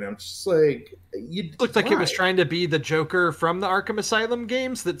Joker. And I'm just like, it looked like it was trying to be the Joker from the Arkham Asylum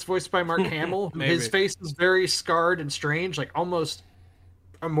games that's voiced by Mark Hamill. His face is very scarred and strange, almost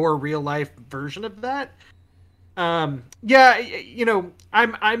a more real-life version of that. I'm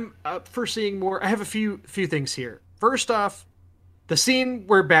up for seeing more. I have a few things here. First off, the scene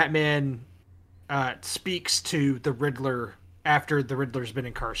where Batman speaks to the Riddler after the Riddler's been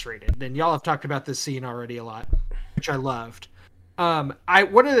incarcerated. And y'all have talked about this scene already a lot, which I loved. One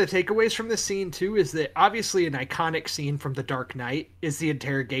of the takeaways from this scene, too, is that obviously an iconic scene from The Dark Knight is the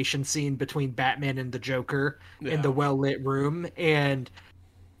interrogation scene between Batman and the Joker in the well-lit room. And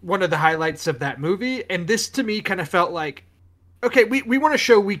one of the highlights of that movie. And this, to me, kind of felt like, okay, we want to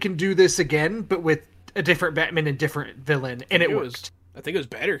show we can do this again, but with a different Batman and different villain, and it worked. I think it was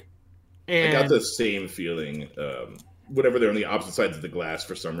better. And I got the same feeling whenever they're on the opposite sides of the glass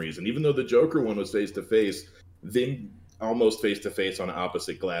for some reason. Even though the Joker one was face-to-face, then almost face-to-face on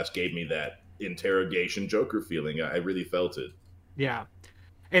opposite glass gave me that interrogation Joker feeling. I really felt it. Yeah.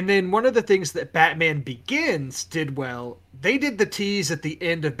 And then one of the things that Batman Begins did well, they did the tease at the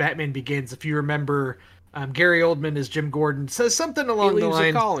end of Batman Begins. If you remember, Gary Oldman as Jim Gordon says something along the lines. He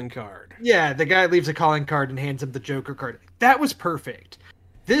leaves a calling card. Yeah, the guy leaves a calling card and hands him the Joker card. That was perfect.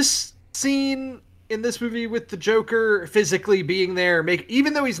 This scene in this movie with the Joker physically being there,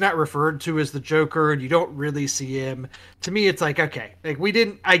 even though he's not referred to as the Joker and you don't really see him, to me it's like, okay,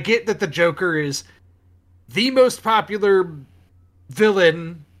 I get that the Joker is the most popular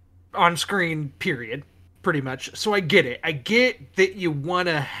villain on screen, period, pretty much. So I get it. I get that you want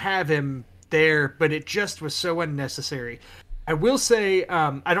to have him there, but it just was so unnecessary. I will say,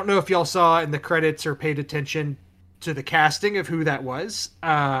 I don't know if y'all saw in the credits or paid attention to the casting of who that was,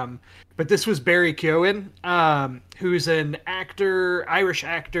 but this was Barry Keoghan, who's an actor, Irish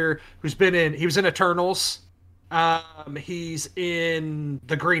actor, he was in Eternals. He's in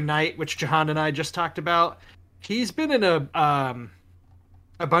The Green Knight, which Jahan and I just talked about. He's been in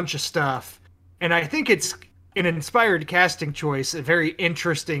a bunch of stuff, and I think it's an inspired casting choice, a very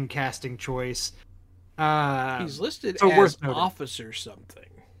interesting casting choice. He's listed as officer something.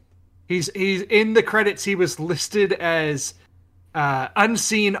 He's in the credits. He was listed as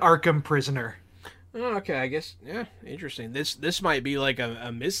unseen Arkham prisoner. Oh, okay, I guess, yeah, interesting. This might be like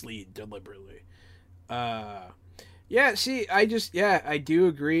a mislead deliberately. Yeah, see, I do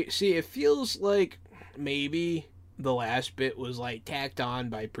agree. See, it feels like maybe the last bit was tacked on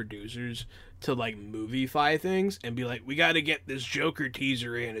by producers to movie-fy things and be like, we got to get this Joker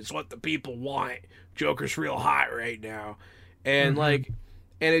teaser in. It's what the people want. Joker's real hot right now. And and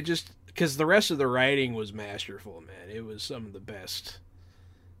it just, because the rest of the writing was masterful, man. It was some of the best.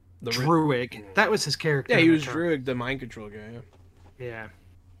 Druig. That was his character. Yeah, he was Druig, the mind control guy. Yeah.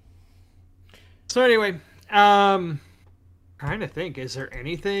 So anyway, trying to think, is there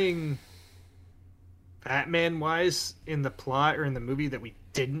anything Batman-wise in the plot or in the movie that we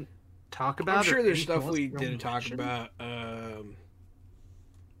didn't talk about? I'm sure there's stuff we didn't talk about.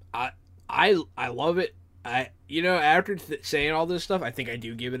 I love it. After saying all this stuff, I think I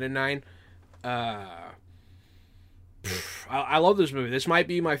do give it a 9. I love this movie. This might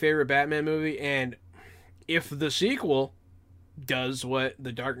be my favorite Batman movie, and if the sequel does what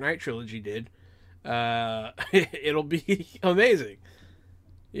the Dark Knight trilogy did, it'll be amazing.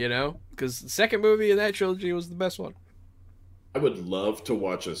 Because the second movie in that trilogy was the best one. I would love to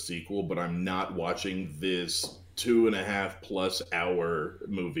watch a sequel, but I'm not watching this 2.5+ hour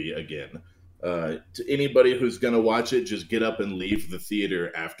movie again. To anybody who's going to watch it, just get up and leave the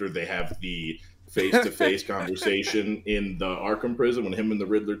theater after they have the face-to-face conversation in the Arkham prison when him and the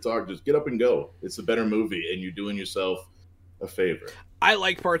Riddler talk. Just get up and go. It's a better movie, and you're doing yourself a favor. I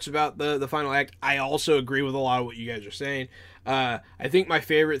like parts about the final act. I also agree with a lot of what you guys are saying. I think my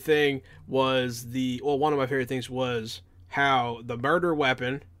favorite thing was one of my favorite things was how the murder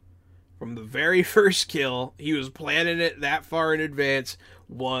weapon from the very first kill, he was planning it that far in advance,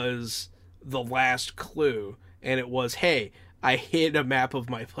 was the last clue. And it was, hey, I hid a map of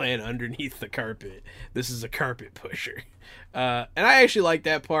my plan underneath the carpet. This is a carpet pusher. And I actually liked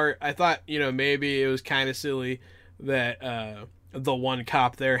that part. I thought, maybe it was kind of silly that the one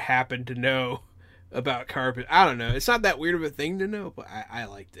cop there happened to know about carpet. I don't know. It's not that weird of a thing to know, but I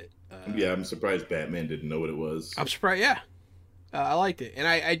liked it. Yeah, I'm surprised Batman didn't know what it was. I'm surprised, yeah. I liked it. And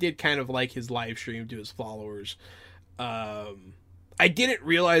I did kind of like his live stream to his followers. I didn't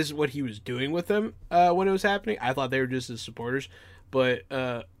realize what he was doing with them when it was happening. I thought they were just his supporters. But,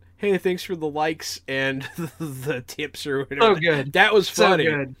 hey, thanks for the likes and the tips or whatever. So good. That was funny.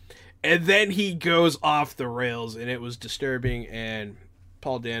 So good. And then he goes off the rails, and it was disturbing. And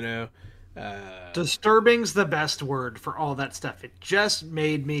Paul Dano... disturbing's the best word for all that stuff. It just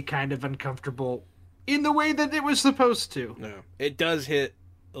made me kind of uncomfortable in the way that it was supposed to. No, it does hit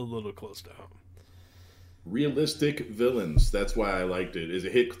a little close to home. Realistic villains. That's why I liked it.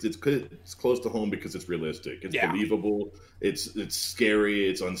 It's close to home because it's realistic. It's believable. It's scary.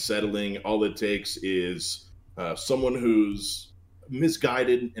 It's unsettling. All it takes is someone who's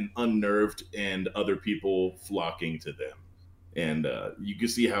misguided and unnerved, and other people flocking to them. And you can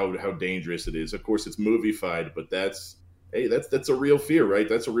see how dangerous it is. Of course, it's movie-fied, but that's a real fear, right?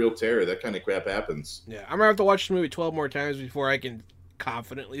 That's a real terror. That kind of crap happens. Yeah, I'm gonna have to watch the movie 12 more times before I can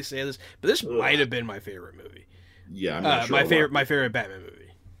confidently say this. But this might have been my favorite movie. Yeah, I'm not sure. My favorite Batman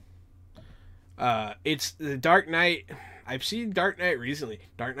movie. It's The Dark Knight. I've seen Dark Knight recently.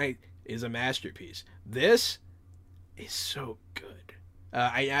 Dark Knight is a masterpiece. This is so good.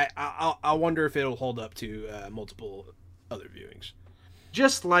 I wonder if it'll hold up to multiple other viewings.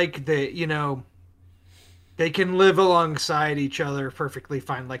 Just like they can live alongside each other perfectly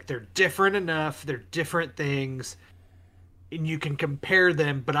fine. Like, they're different enough, they're different things, and you can compare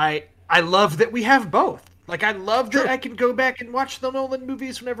them. But I love that we have both. Like, I love that I can go back and watch the Nolan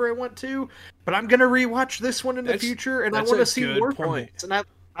movies whenever I want to, but I'm gonna rewatch this one in the future, and I want to see more from it. And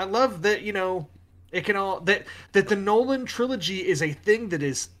I love that it can all that the Nolan trilogy is a thing that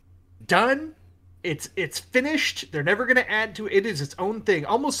is done. It's finished. They're never going to add to it. It is its own thing,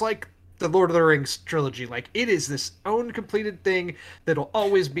 almost like the Lord of the Rings trilogy. Like, it is this own completed thing that'll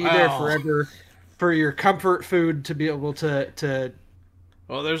always be there forever for your comfort food to be able to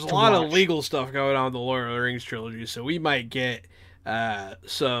well, there's a lot of legal stuff going on with the Lord of the Rings trilogy, so we might get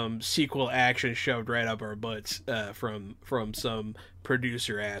some sequel action shoved right up our butts from some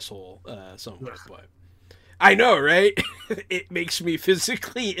producer asshole somewhere. But I know, right? It makes me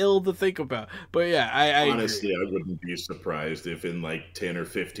physically ill to think about. But yeah, I honestly, agree. I wouldn't be surprised if in like 10 or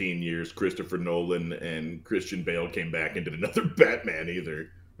 15 years, Christopher Nolan and Christian Bale came back and did another Batman either.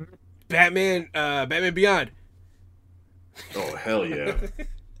 Batman Beyond. Oh, hell yeah.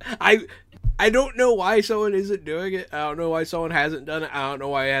 I don't know why someone isn't doing it. I don't know why someone hasn't done it. I don't know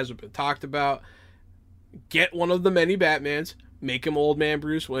why it hasn't been talked about. Get one of the many Batmans, make him old man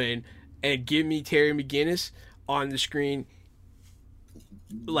Bruce Wayne, and give me Terry McGinnis on the screen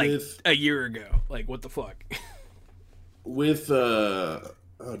like a year ago. Like, what the fuck? Oh,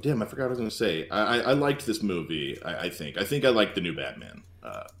 damn, I forgot what I was going to say. I liked this movie, I think. I think I like the new Batman.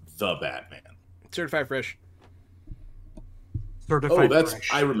 The Batman. Certified Fresh.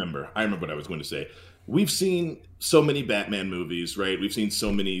 I remember what I was going to say. We've seen so many Batman movies, right? We've seen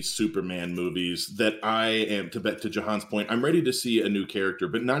so many Superman movies that I am, to Jahan's point, I'm ready to see a new character,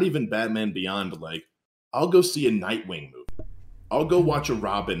 but not even Batman Beyond. Like, I'll go see a Nightwing movie. I'll go watch a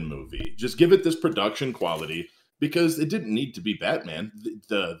Robin movie. Just give it this production quality, because it didn't need to be Batman.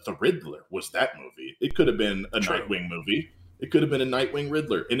 The Riddler was that movie. It could have been a Nightwing movie. It could have been a Nightwing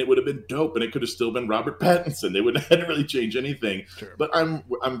Riddler, and it would have been dope, and it could have still been Robert Pattinson. They wouldn't have had to really change anything. Sure. But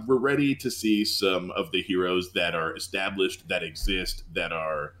we're ready to see some of the heroes that are established, that exist, that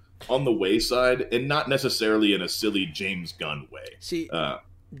are on the wayside, and not necessarily in a silly James Gunn way. See,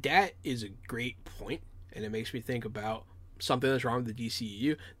 that is a great point, and it makes me think about something that's wrong with the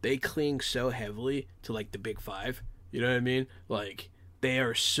DCEU. They cling so heavily to, like, the big five. You know what I mean? Like, they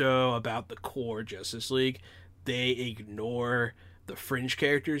are so about the core Justice League. They ignore the fringe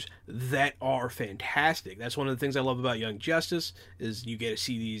characters that are fantastic. That's one of the things I love about Young Justice, is you get to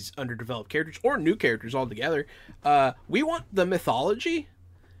see these underdeveloped characters or new characters altogether. We want the mythology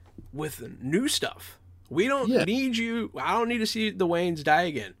with new stuff. We don't need you. I don't need to see the Waynes die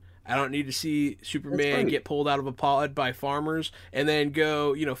again. I don't need to see Superman get pulled out of a pod by farmers and then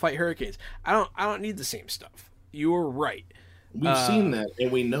go, fight hurricanes. I don't need the same stuff. You were right. We've seen that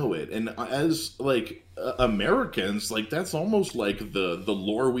and we know it. And as like Americans, like that's almost like the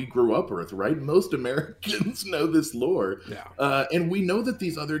lore we grew up with, right? Most Americans know this lore. Yeah. And we know that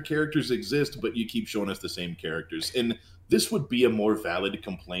these other characters exist, but you keep showing us the same characters. And this would be a more valid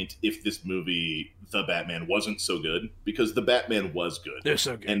complaint if this movie, The Batman, wasn't so good, because The Batman was good. They're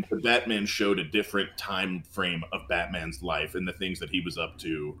so good. And The Batman showed a different time frame of Batman's life and the things that he was up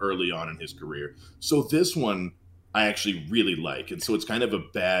to early on in his career. So this one I actually really like, and so it's kind of a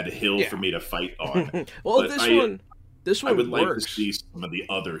bad hill for me to fight on. Well, this one I would works. like to see some of the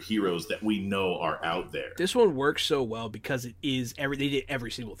other heroes that we know are out there. This one works so well because they did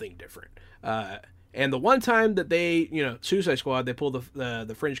every single thing different. And the one time that they, Suicide Squad, they pulled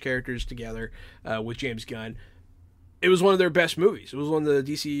the fringe characters together with James Gunn. It was one of their best movies. It was one of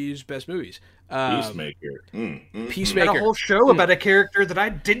the DCU's best movies. Peacemaker. Peacemaker. And a whole show about a character that I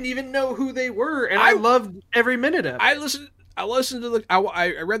didn't even know who they were, and I loved every minute of it. I listened to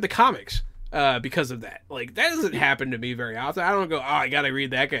I read the comics because of that. Like, that doesn't happen to me very often. I don't go, I gotta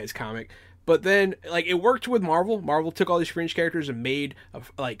read that guy's comic. But then, like, it worked with Marvel. Marvel took all these fringe characters and made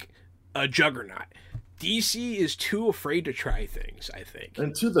a juggernaut. DC is too afraid to try things, I think.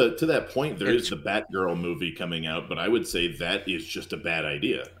 And to that point, there is the Batgirl movie coming out, but I would say that is just a bad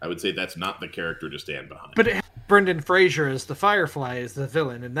idea. I would say that's not the character to stand behind. But it has Brendan Fraser as the Firefly as the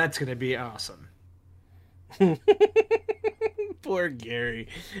villain, and that's going to be awesome. Poor Gary.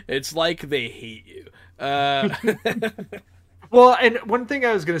 It's like they hate you. Well, and one thing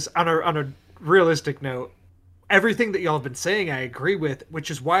I was going to say, on a realistic note, everything that y'all have been saying I agree with, which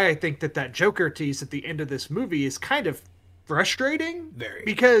is why I think that Joker tease at the end of this movie is kind of frustrating. Very.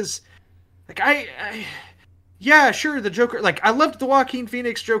 Because, like, yeah, sure, the Joker, like, I loved the Joaquin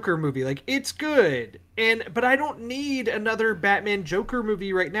Phoenix Joker movie. Like, it's good. But I don't need another Batman Joker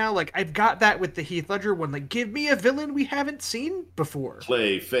movie right now. Like, I've got that with the Heath Ledger one. Like, give me a villain we haven't seen before.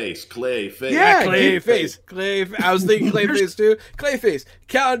 Clayface. Yeah, Clayface. I was thinking Clayface too. Clayface.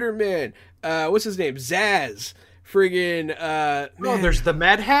 Calendar Man. What's his name? Zaz. Friggin' there's the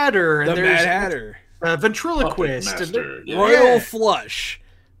Mad Hatter. And the Mad Hatter. Ventriloquist. Royal Flush.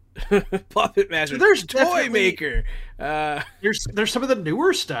 Puppet Master. There's Toy Maker. There's some of the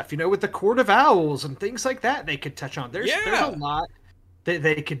newer stuff, with the Court of Owls and things like that they could touch on. There's a lot that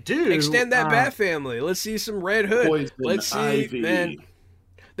they could do. Extend that Bat family. Let's see some Red Hood. Poison Let's see, Ivy. Man.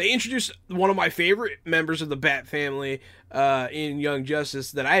 They introduced one of my favorite members of the Bat family in Young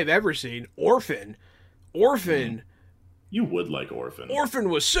Justice that I have ever seen, Orphan. You would like Orphan. Orphan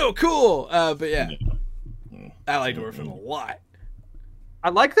was so cool. But yeah, I liked Orphan a lot. I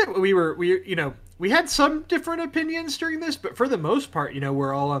like that we had some different opinions during this, but for the most part,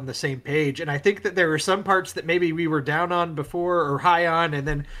 we're all on the same page. And I think that there were some parts that maybe we were down on before or high on, and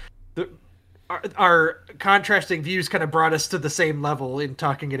then our contrasting views kind of brought us to the same level in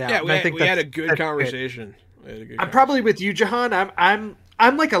talking it out. Yeah, I think we had a good conversation. I'm probably with you, Jahan.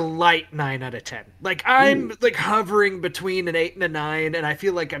 I'm like a light 9 out of 10. Like, I'm like hovering between an 8 and a 9, and I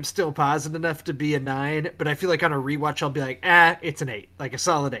feel like I'm still positive enough to be a 9, but I feel like on a rewatch I'll be like, it's an 8, like a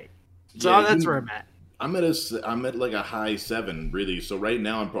solid 8. So that's where I'm at. I'm at like a high 7, really. So right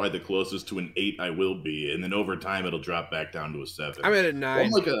now I'm probably the closest to an 8 I will be, and then over time it'll drop back down to a 7. I'm at a 9.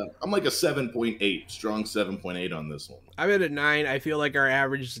 I'm like a 7.8, strong 7.8 on this one. I'm at a 9. I feel like our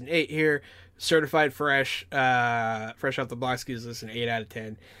average is an 8 here. Certified fresh off the blocks gives us an 8 out of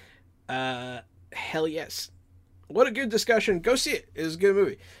 10. Hell yes. What a good discussion. Go see it. It was a good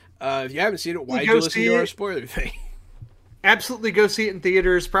movie. If you haven't seen it, why did you listen to our spoiler thing? Absolutely go see it in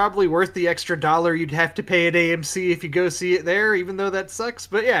theaters. Probably worth the extra $1 you'd have to pay at AMC if you go see it there, even though that sucks.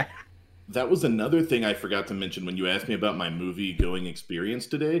 But yeah. That was another thing I forgot to mention when you asked me about my movie going experience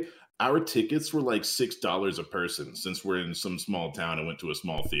today. Our tickets were like $6 a person since we're in some small town and went to a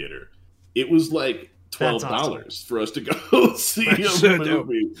small theater. It was like $12 for us to go see a movie. Dope.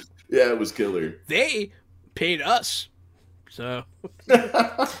 Yeah, it was killer. They paid us. So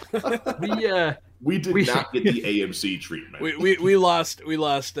we did not get the AMC treatment. We lost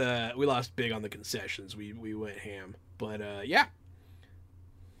big on the concessions. We went ham. But yeah.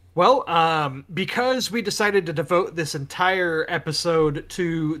 Well, because we decided to devote this entire episode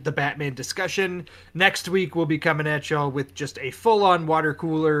to the Batman discussion, next week we'll be coming at y'all with just a full-on water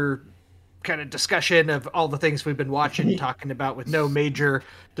cooler kind of discussion of all the things we've been watching and talking about with no major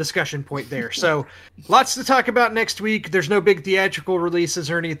discussion point there. So lots to talk about next week. There's no big theatrical releases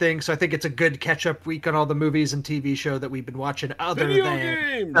or anything, so I think it's a good catch-up week on all the movies and TV show that we've been watching other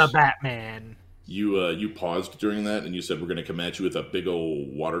than the Batman. You paused during that and you said we're going to come at you with a big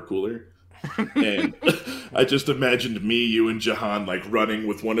old water cooler. And I just imagined me, you, and Jahan like running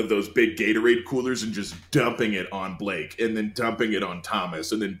with one of those big Gatorade coolers and just dumping it on Blake, and then dumping it on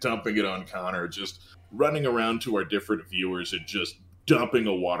Thomas, and then dumping it on Connor, just running around to our different viewers and just dumping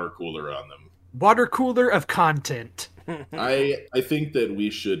a water cooler on them. Water cooler of content. I think that we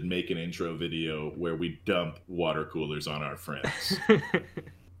should make an intro video where we dump water coolers on our friends.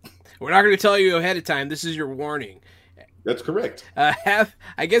 We're not going to tell you ahead of time. This is your warning. That's correct.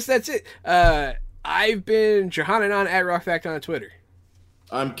 I guess that's it. I've been Jahananon at RockFact on Twitter.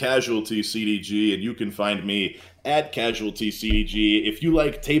 I'm Casualty CDG, and you can find me at Casualty CDG. If you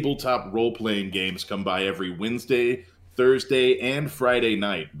like tabletop role-playing games, come by every Wednesday, Thursday, and Friday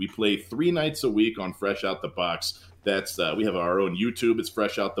night. We play 3 nights a week on Fresh Out the Box. That's we have our own YouTube. It's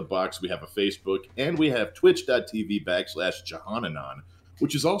Fresh Out the Box. We have a Facebook, and we have twitch.tv/Jahananon,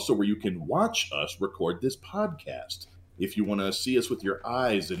 which is also where you can watch us record this podcast if you want to see us with your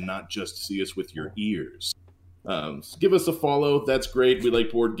eyes and not just see us with your ears. Give us a follow. That's great. We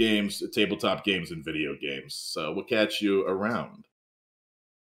like board games, tabletop games, and video games. So we'll catch you around.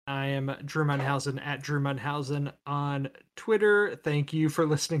 I am Drew Munhausen at Drew Munhausen on Twitter. Thank you for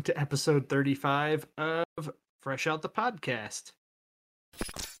listening to episode 35 of Fresh Out the Podcast.